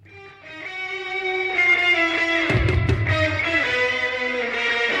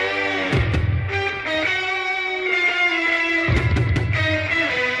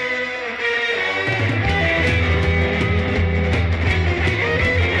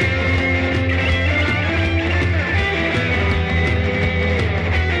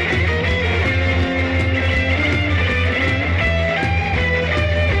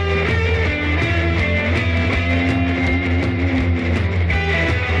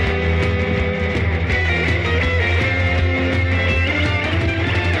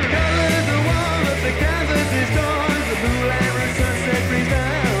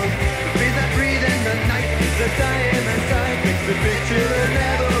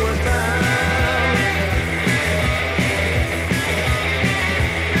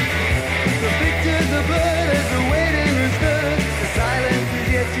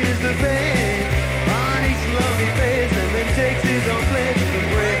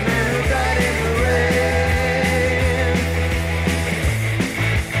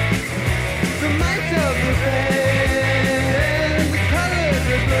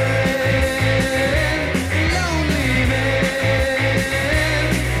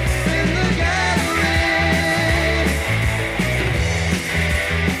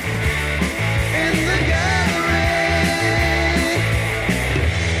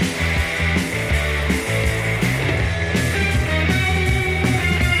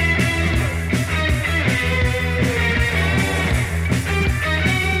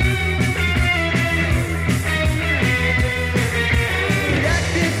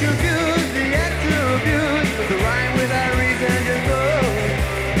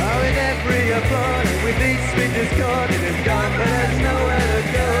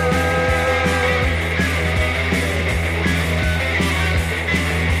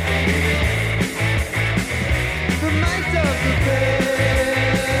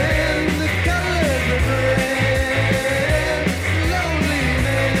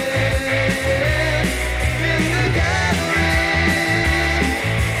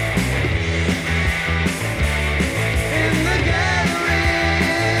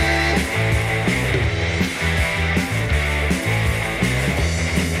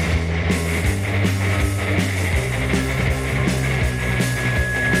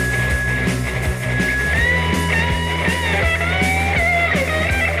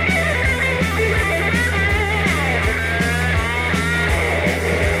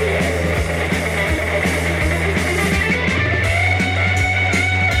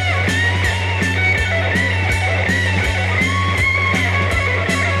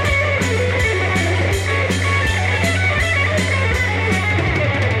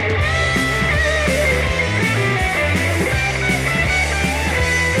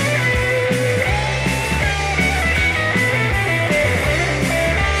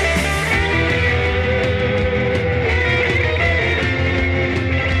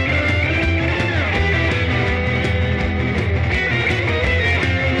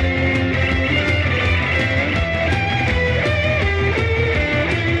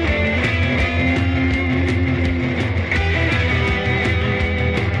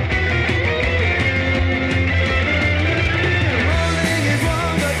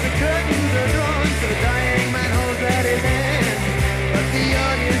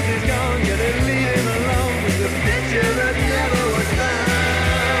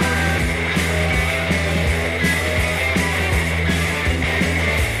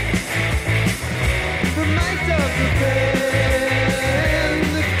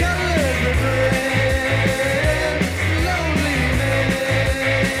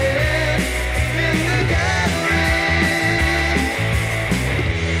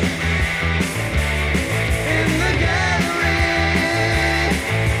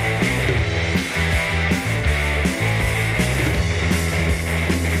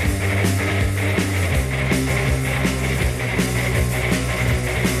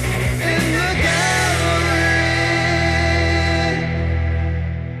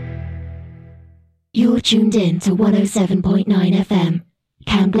 You're tuned in to 107.9 FM,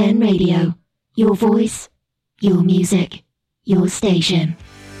 Cam Glen Radio. Your voice, your music, your station.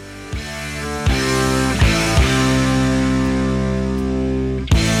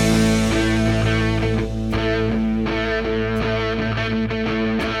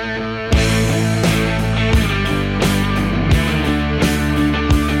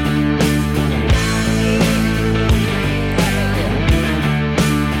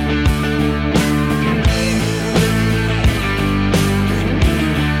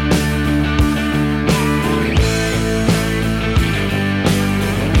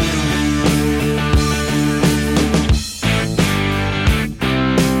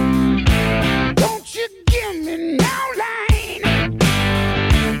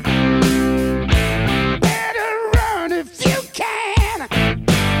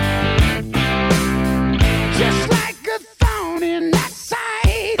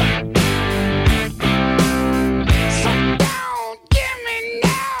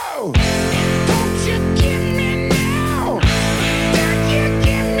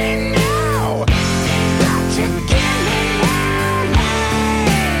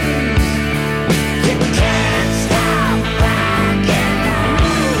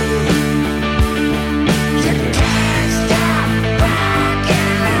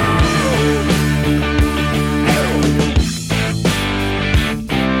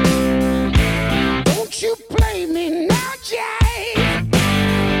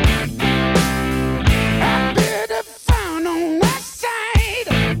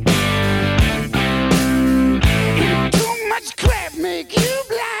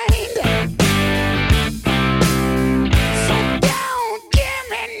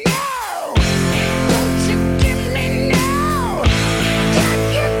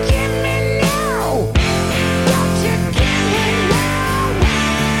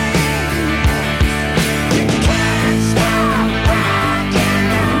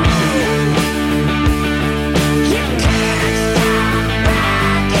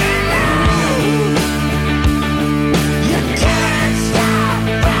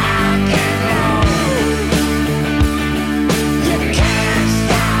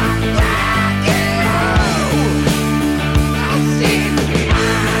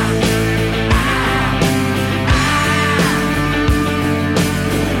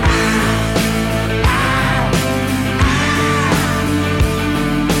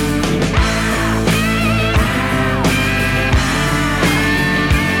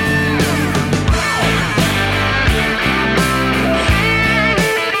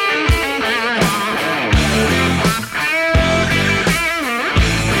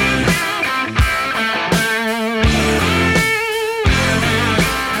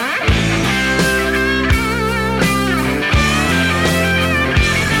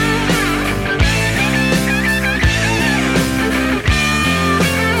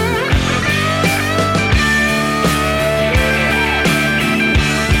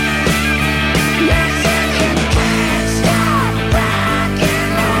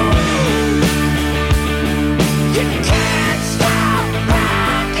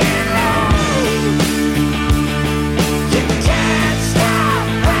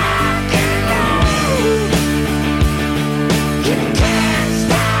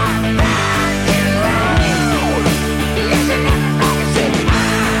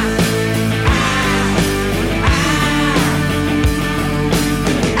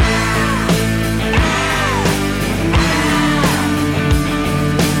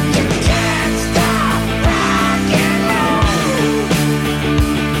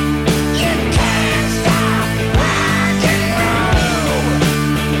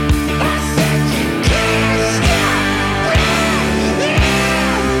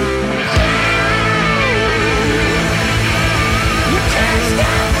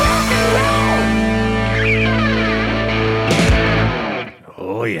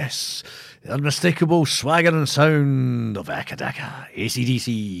 The unmistakable swagger and sound of Akadaka,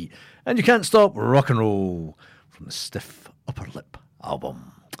 AC/DC, and You Can't Stop Rock and Roll from the Stiff Upper Lip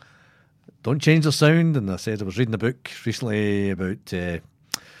album. Don't change the sound, and I said I was reading a book recently about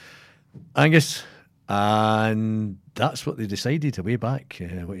Angus, and that's what they decided a way back.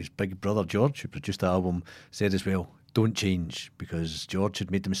 What his big brother George, who produced the album, said as well, don't change, because George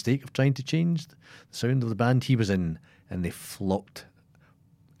had made the mistake of trying to change the sound of the band he was in, and they flopped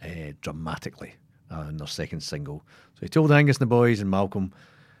dramatically in their second single. So he told Angus and the boys and Malcolm,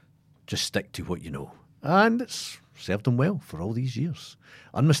 just stick to what you know. And it's served them well for all these years.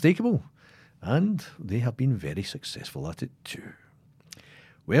 Unmistakable. And they have been very successful at it too.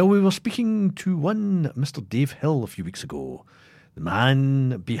 Well, we were speaking to one Mr. Dave Hill a few weeks ago, the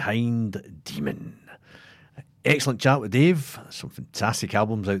man behind Demon. excellent chat with Dave. Some fantastic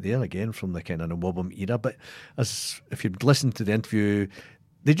albums out there, again, from the kind of Wobble era. But as if you'd listened to the interview,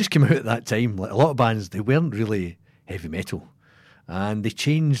 they just came out at that time. Like a lot of bands, they weren't really heavy metal. And they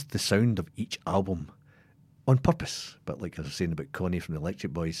changed the sound of each album on purpose. But like I was saying about Connie from the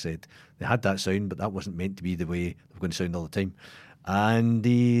Electric Boys said, they had that sound, but that wasn't meant to be the way they were going to sound all the time. And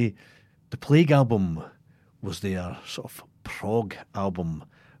the Plague album was their sort of prog album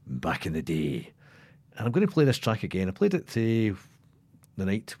back in the day. And I'm going to play this track again. I played it the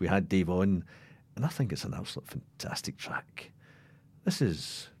night we had Dave on, and I think it's an absolute fantastic track. This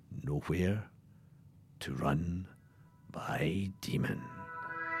is Nowhere to Run by Demon.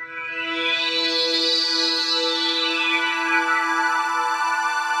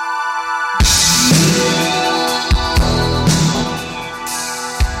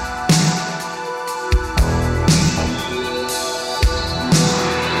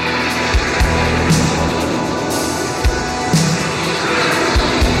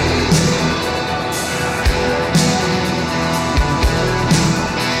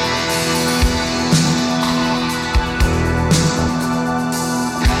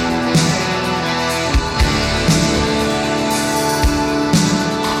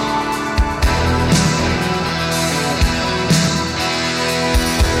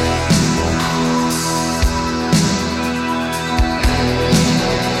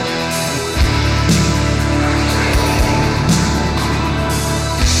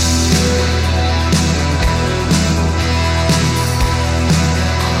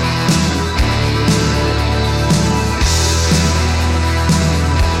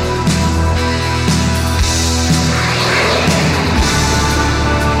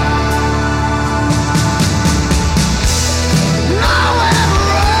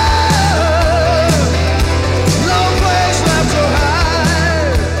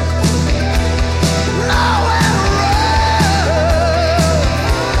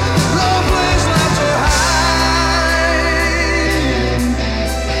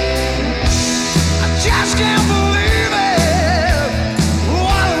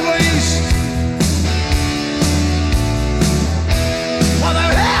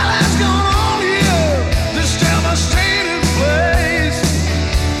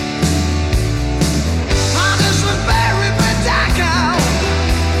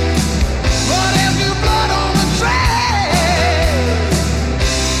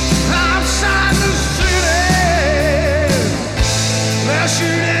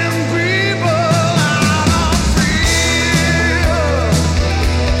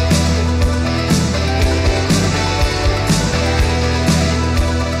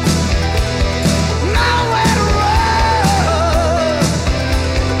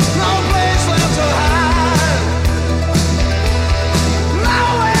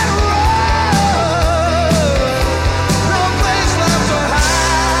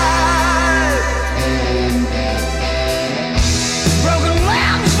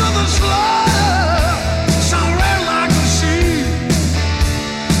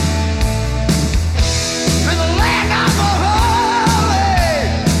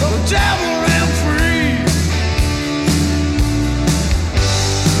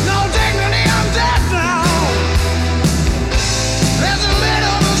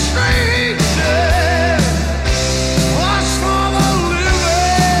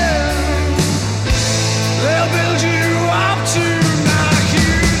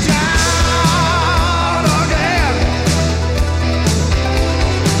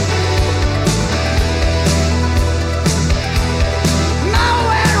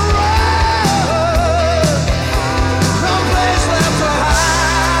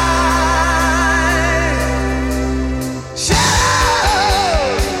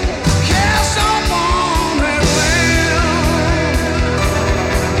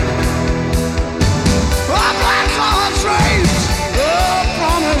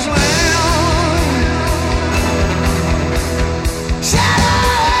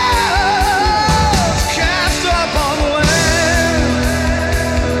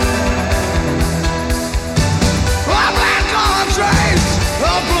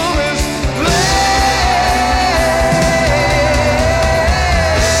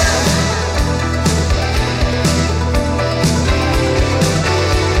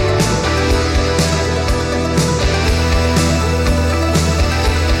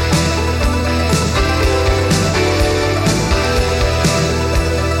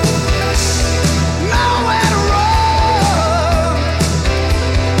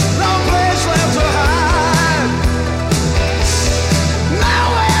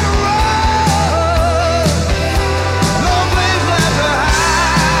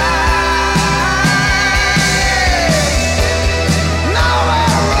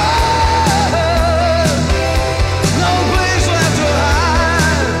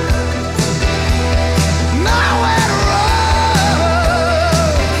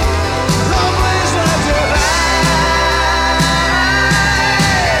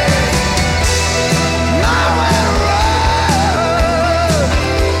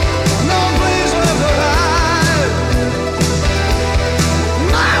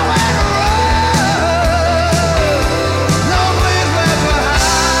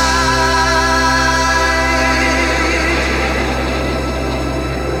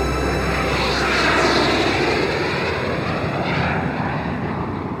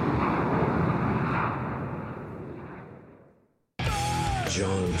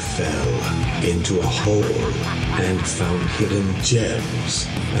 fell into a hole and found hidden gems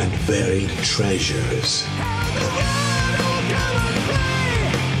and buried treasures.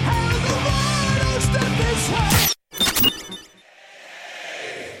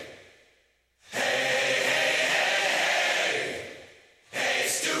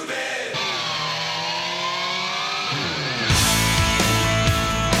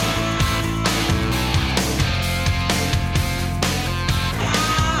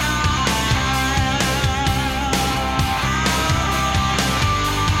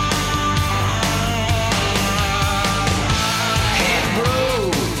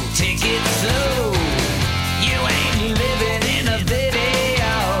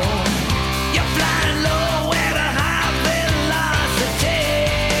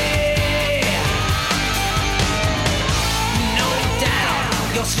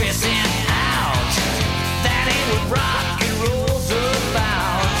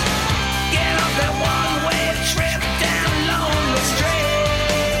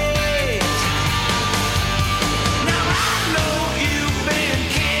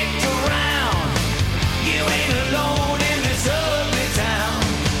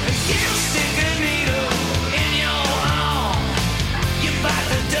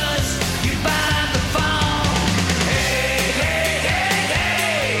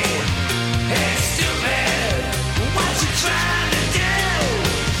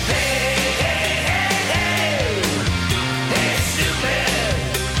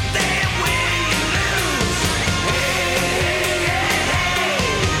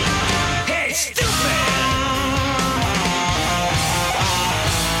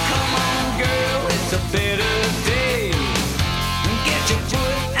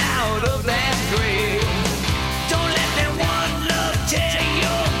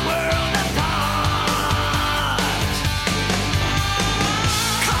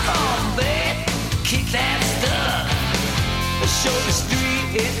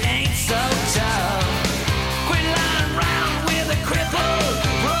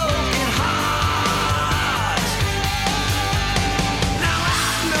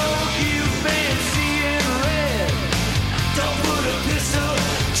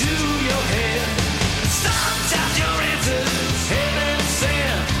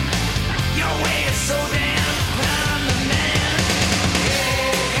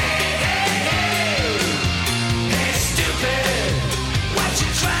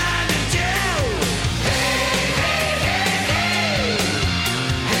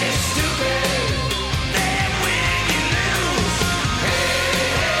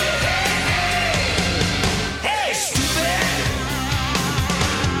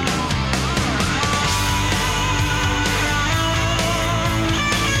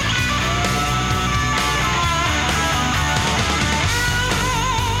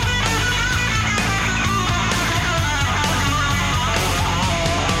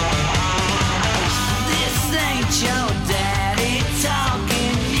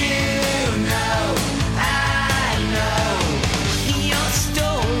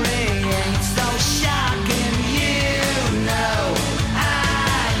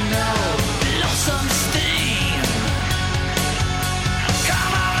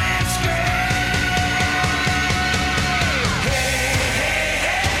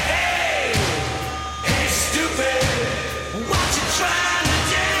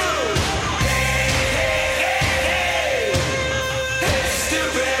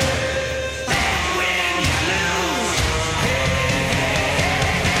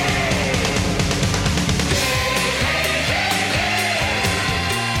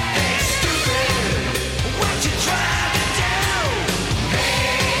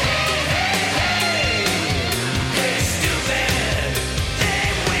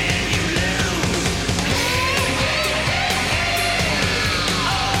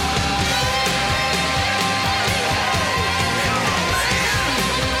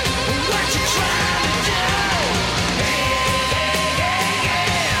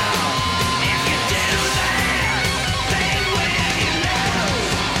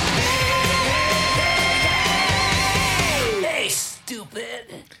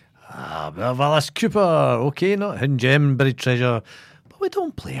 of Alice Cooper. Okay, not Hidden Gem, Buried Treasure, but we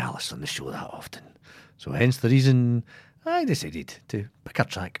don't play Alice on the show that often. So hence the reason I decided to pick a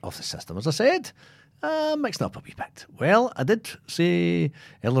track off the system. As I said, mixing up a wee bit. Well, I did say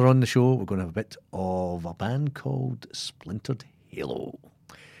earlier on the show we're going to have a bit of a band called Splintered Halo.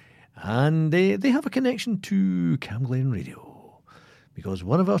 And they have a connection to Cam Glen Radio because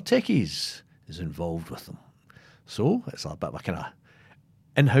one of our techies is involved with them. So it's a bit of a kind of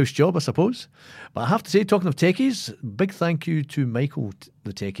in-house job, I suppose. But I have to say, talking of techies, big thank you to Michael,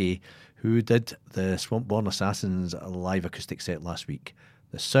 the techie, who did the Swampborn Assassins live acoustic set last week.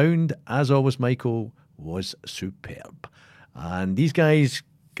 The sound, as always, Michael, was superb. And these guys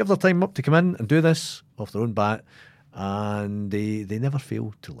give their time up to come in and do this off their own bat, and they never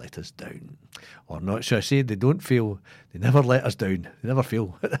fail to let us down. Or not, should I say, they never let us down. They never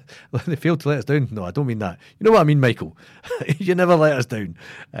fail. They fail to let us down. No, I don't mean that. You know what I mean, Michael? You never let us down.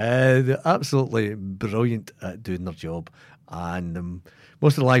 They're absolutely brilliant at doing their job. And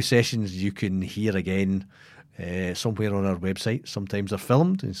most of the live sessions you can hear again somewhere on our website. Sometimes they're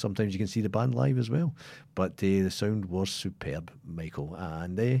filmed, and sometimes you can see the band live as well. But the sound was superb, Michael.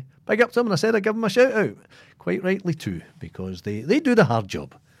 And big up to them, and I said I'd give them a shout out. Quite rightly too, because they do the hard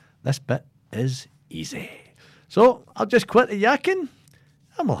job. This bit is easy. So I'll just quit the yakking,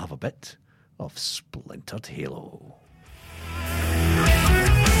 and we'll have a bit of Splintered Halo.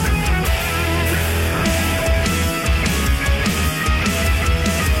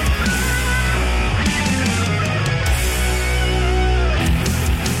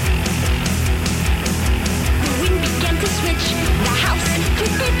 Switch, the house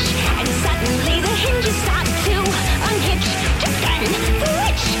could pitch, and suddenly the hinges start to unhitch. Just then, the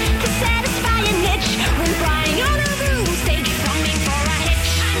witch to satisfy a niche went flying on a broom stage, thumbing for a hitch.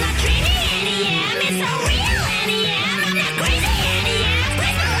 I'm not dreaming NEM, it's a real NEM.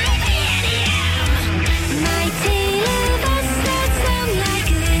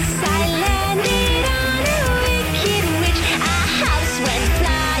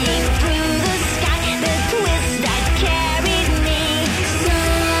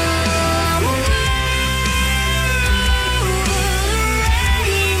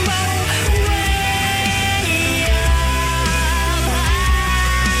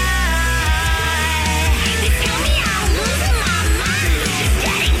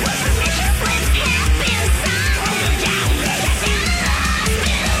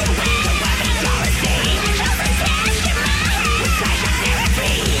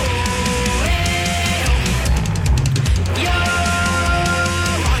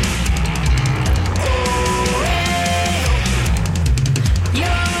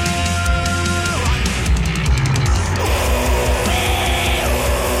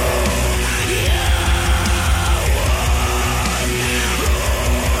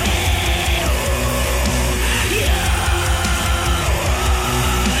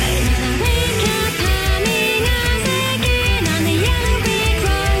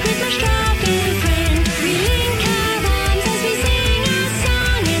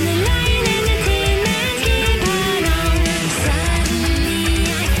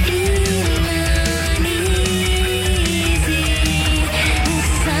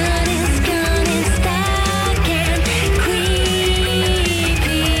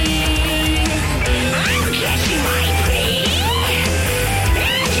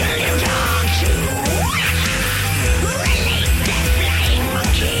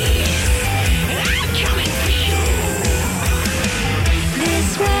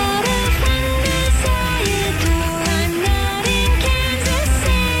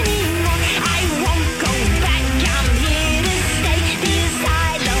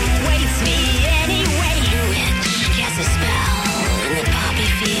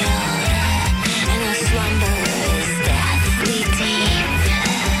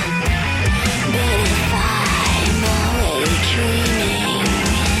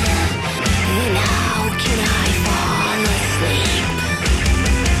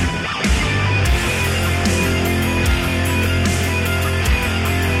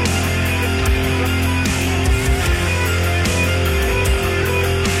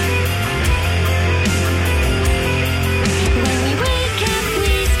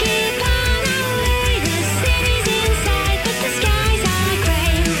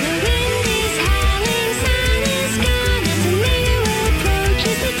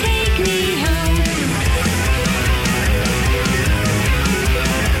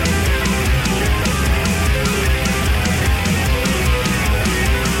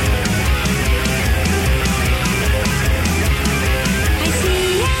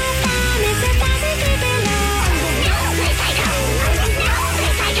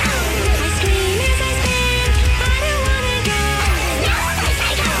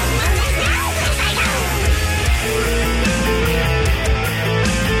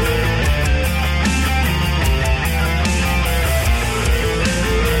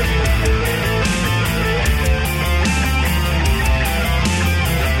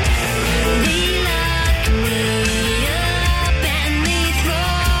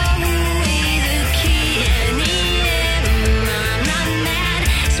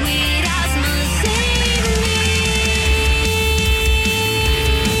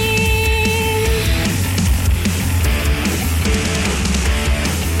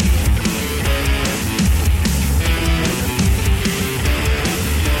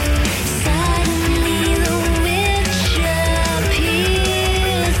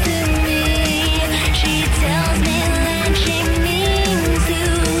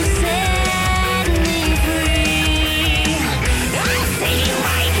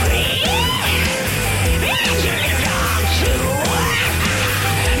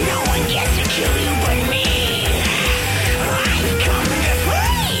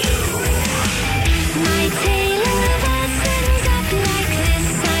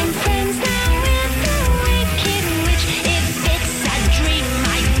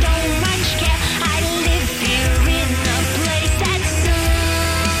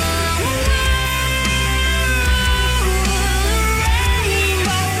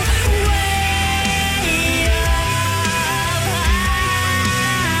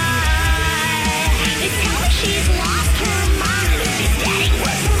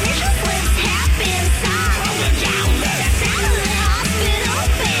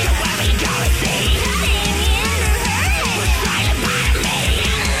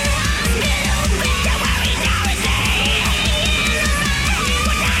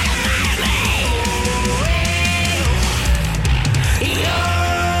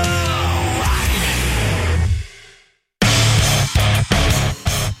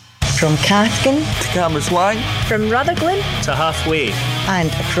 From Cathkin to Cambuslang, from Rutherglen to halfway,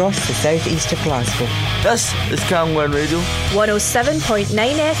 and across the southeast of Glasgow. This is Cam Glen Radio. 107.9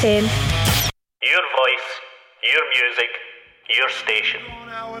 FM. Your voice, your music, your station.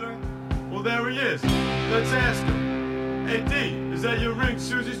 Well, there he is. Let's ask him. Hey, D, is that your ring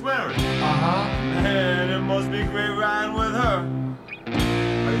Susie's wearing? Uh-huh. Man, it must be great riding with her.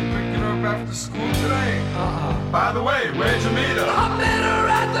 Are you picking her up after school today? By the way, where'd you meet her? I met her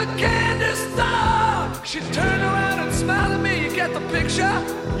at the candy store. She turned around and smiled at me. You get the picture?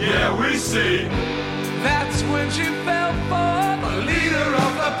 Yeah, we see. That's when she fell for the leader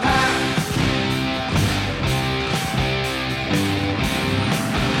of the pack.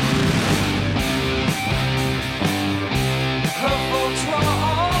 Her folks were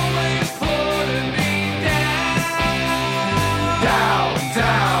always putting me down. Down,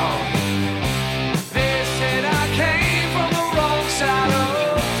 down. They said I came from the wrong side of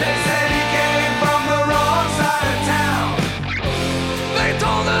town. They said he came from the wrong side of town. They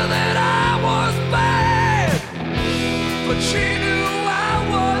told her that I was bad, but she knew I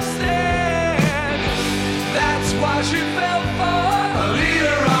was sad. That's why she fell for The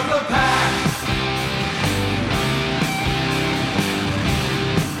leader of the pack.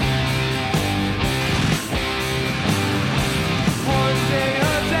 one day.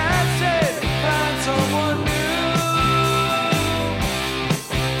 Her dad said, find someone new.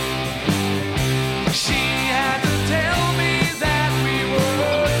 She had to tell me that we were.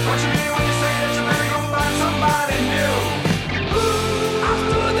 What you mean when you say that you better go find somebody new? I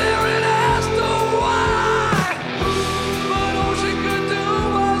stood there and asked her why, but all she could do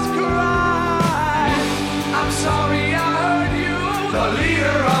was cry. I'm sorry I hurt you, The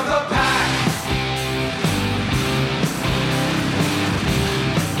leader of the pack.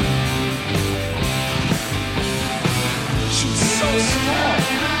 She was so small.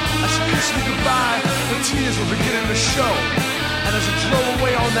 As she kissed me goodbye, the tears were beginning to show. And as I drove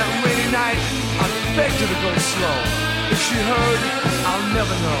away on that rainy night, I begged her to go slow. If she heard, I'll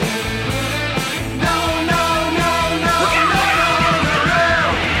never know. No, no, no, no, no, no, no.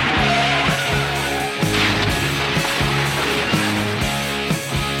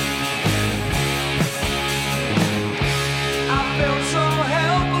 I felt so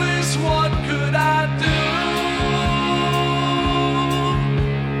helpless, what could I do?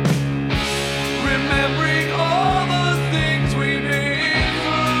 Remembering all the things we've been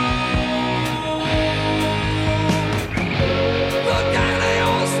through. The gang, they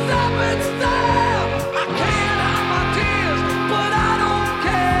all stop and stare. I can't hide my tears, but I don't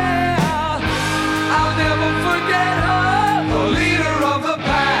care. I'll never forget her, the leader of the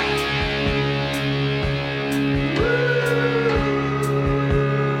pack.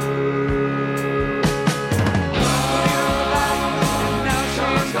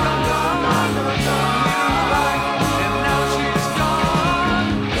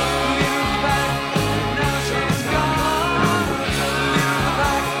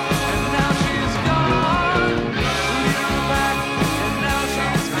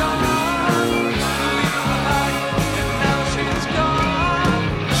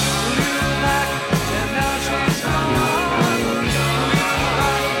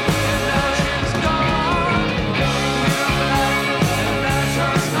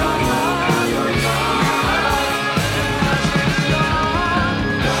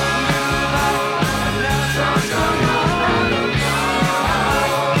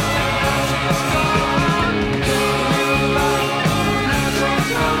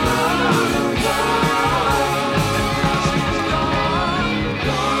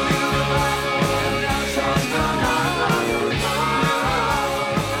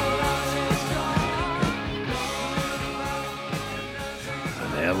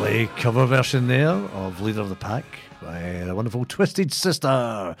 Early cover version there of Leader of the Pack by the wonderful Twisted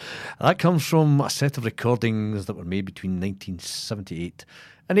Sister. That comes from a set of recordings that were made between 1978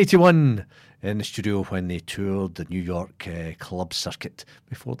 and 81 in the studio when they toured the New York club circuit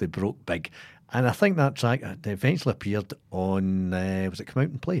before they broke big. And I think that track eventually appeared on, was it Come Out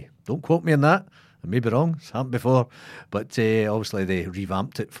and Play? Don't quote me on that. I may be wrong, it's happened before, but obviously they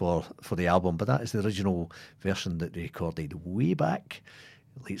revamped it for the album, but that is the original version that they recorded way back,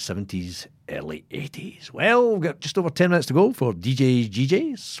 late 70s, early 80s. Well, we've got just over 10 minutes to go for DJ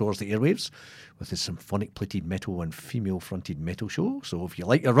GJ soars the airwaves with his symphonic plated metal and female-fronted metal show. So if you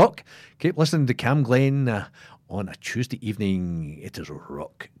like your rock, keep listening to Cam Glen on a Tuesday evening. It is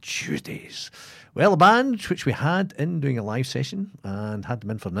Rock Tuesdays. Well, a band which we had in doing a live session and had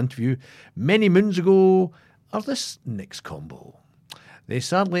them in for an interview many moons ago are this next combo. They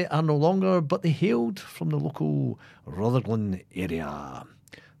sadly are no longer, but they hailed from the local Rutherglen area.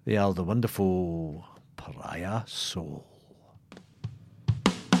 They are the wonderful Pariah Soul.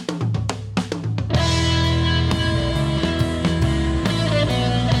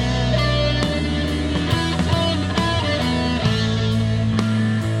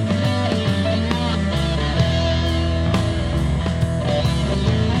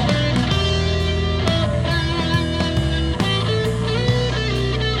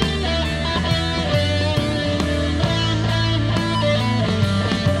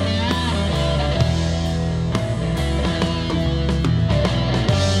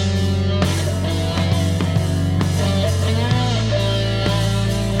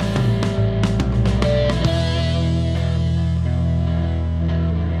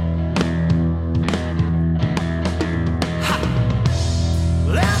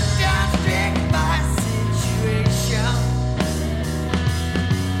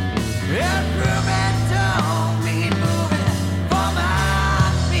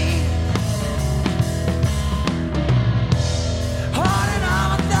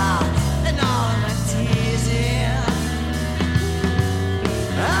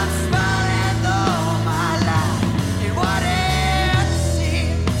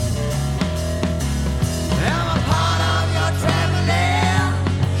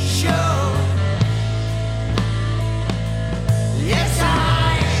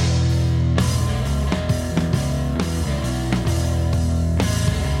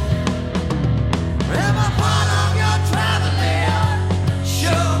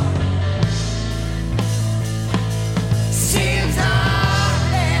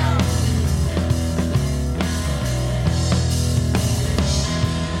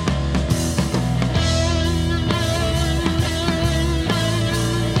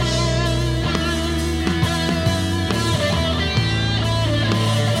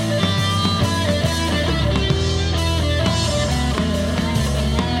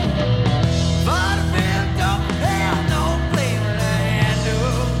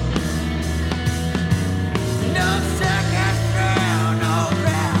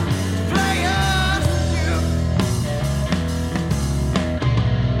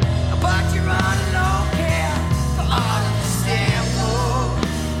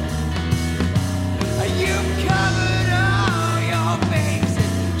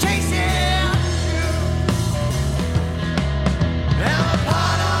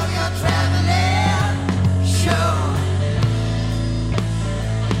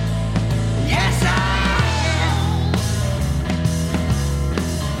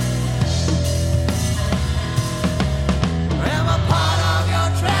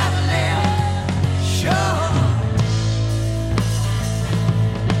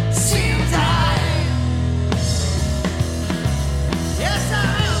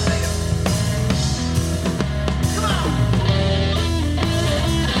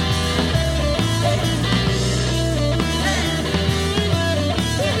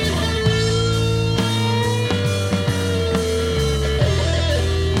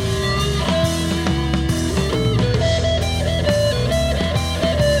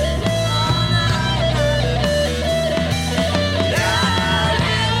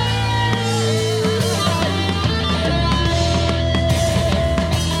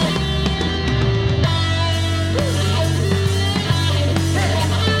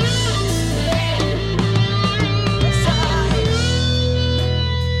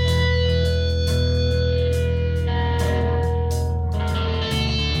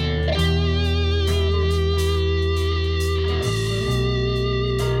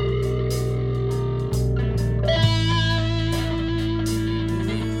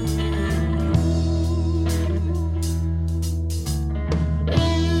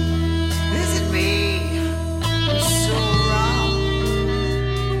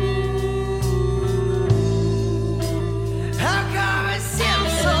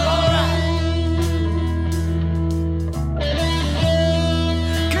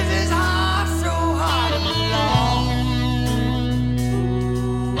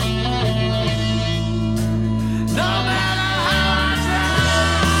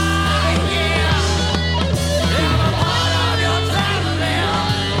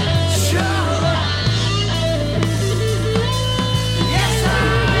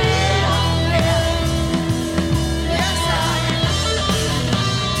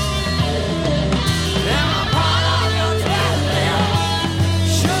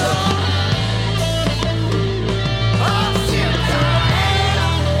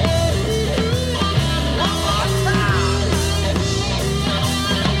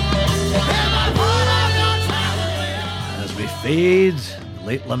 Fade,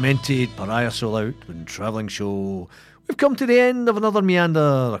 late lamented Pariah Soul out when travelling show We've come to the end of another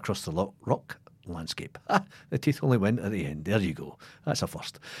meander across the rock landscape. The teeth only went at the end. There you go. That's a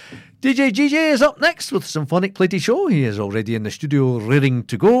first. DJ GJ is up next with Symphonic Plenty Show. He is already in the studio rearing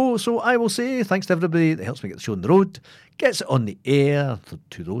to go. So I will say thanks to everybody that helps me get the show on the road, gets it on the air.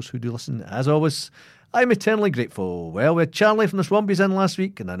 To those who do listen, as always, I'm eternally grateful. Well, we had Charlie from the Swampies in last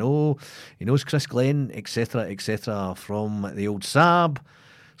week, and I know he knows Chris Glenn, etc., from the old Saab.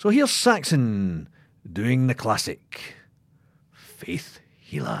 So here's Saxon doing the classic Faith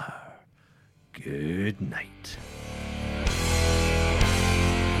Healer. Good night.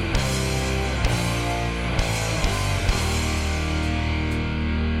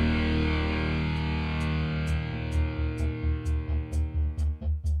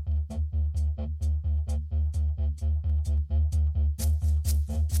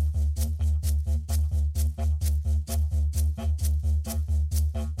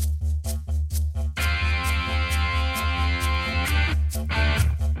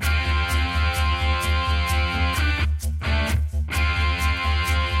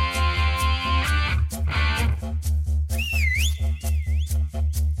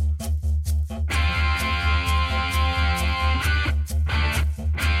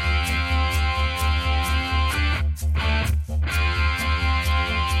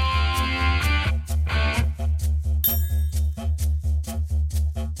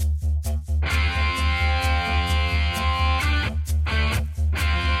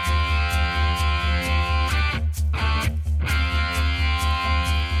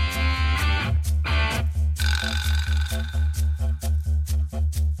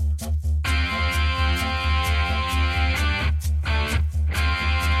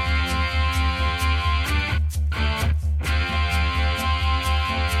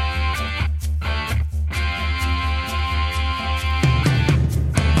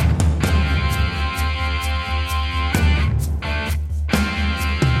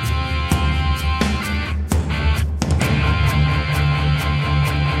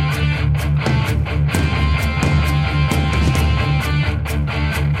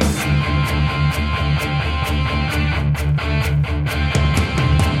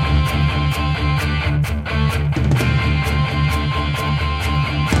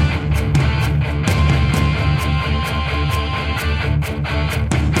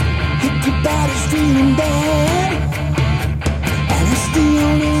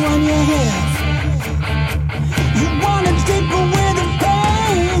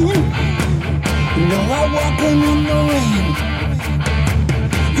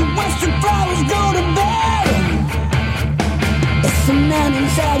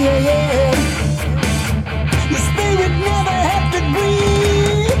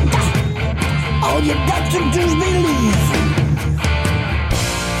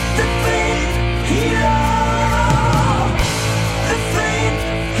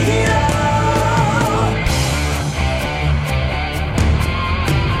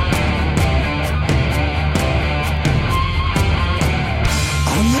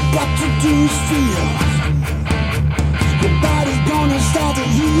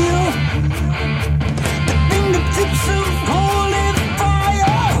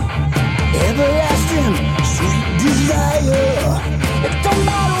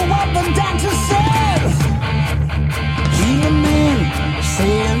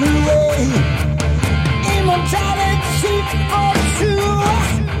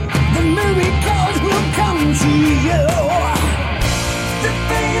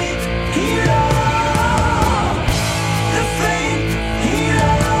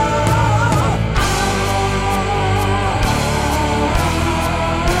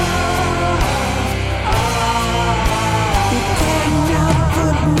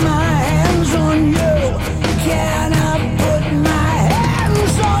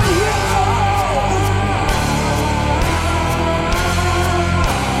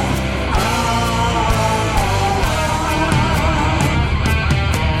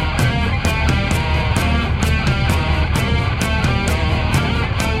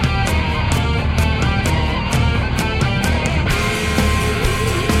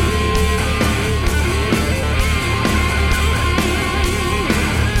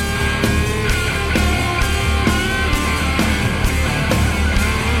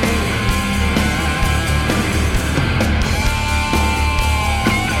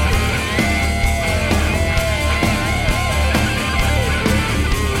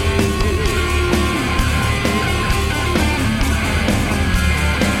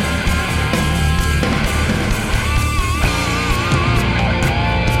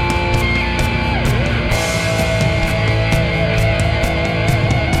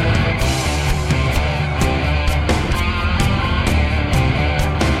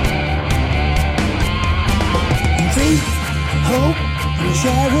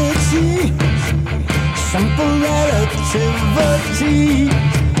 see. Simple relativity.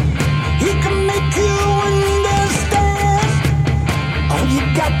 He can make you understand. All you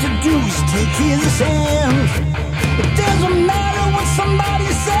got to do is take his hand. It doesn't matter what somebody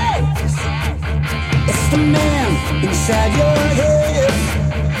says. It's the man inside your head.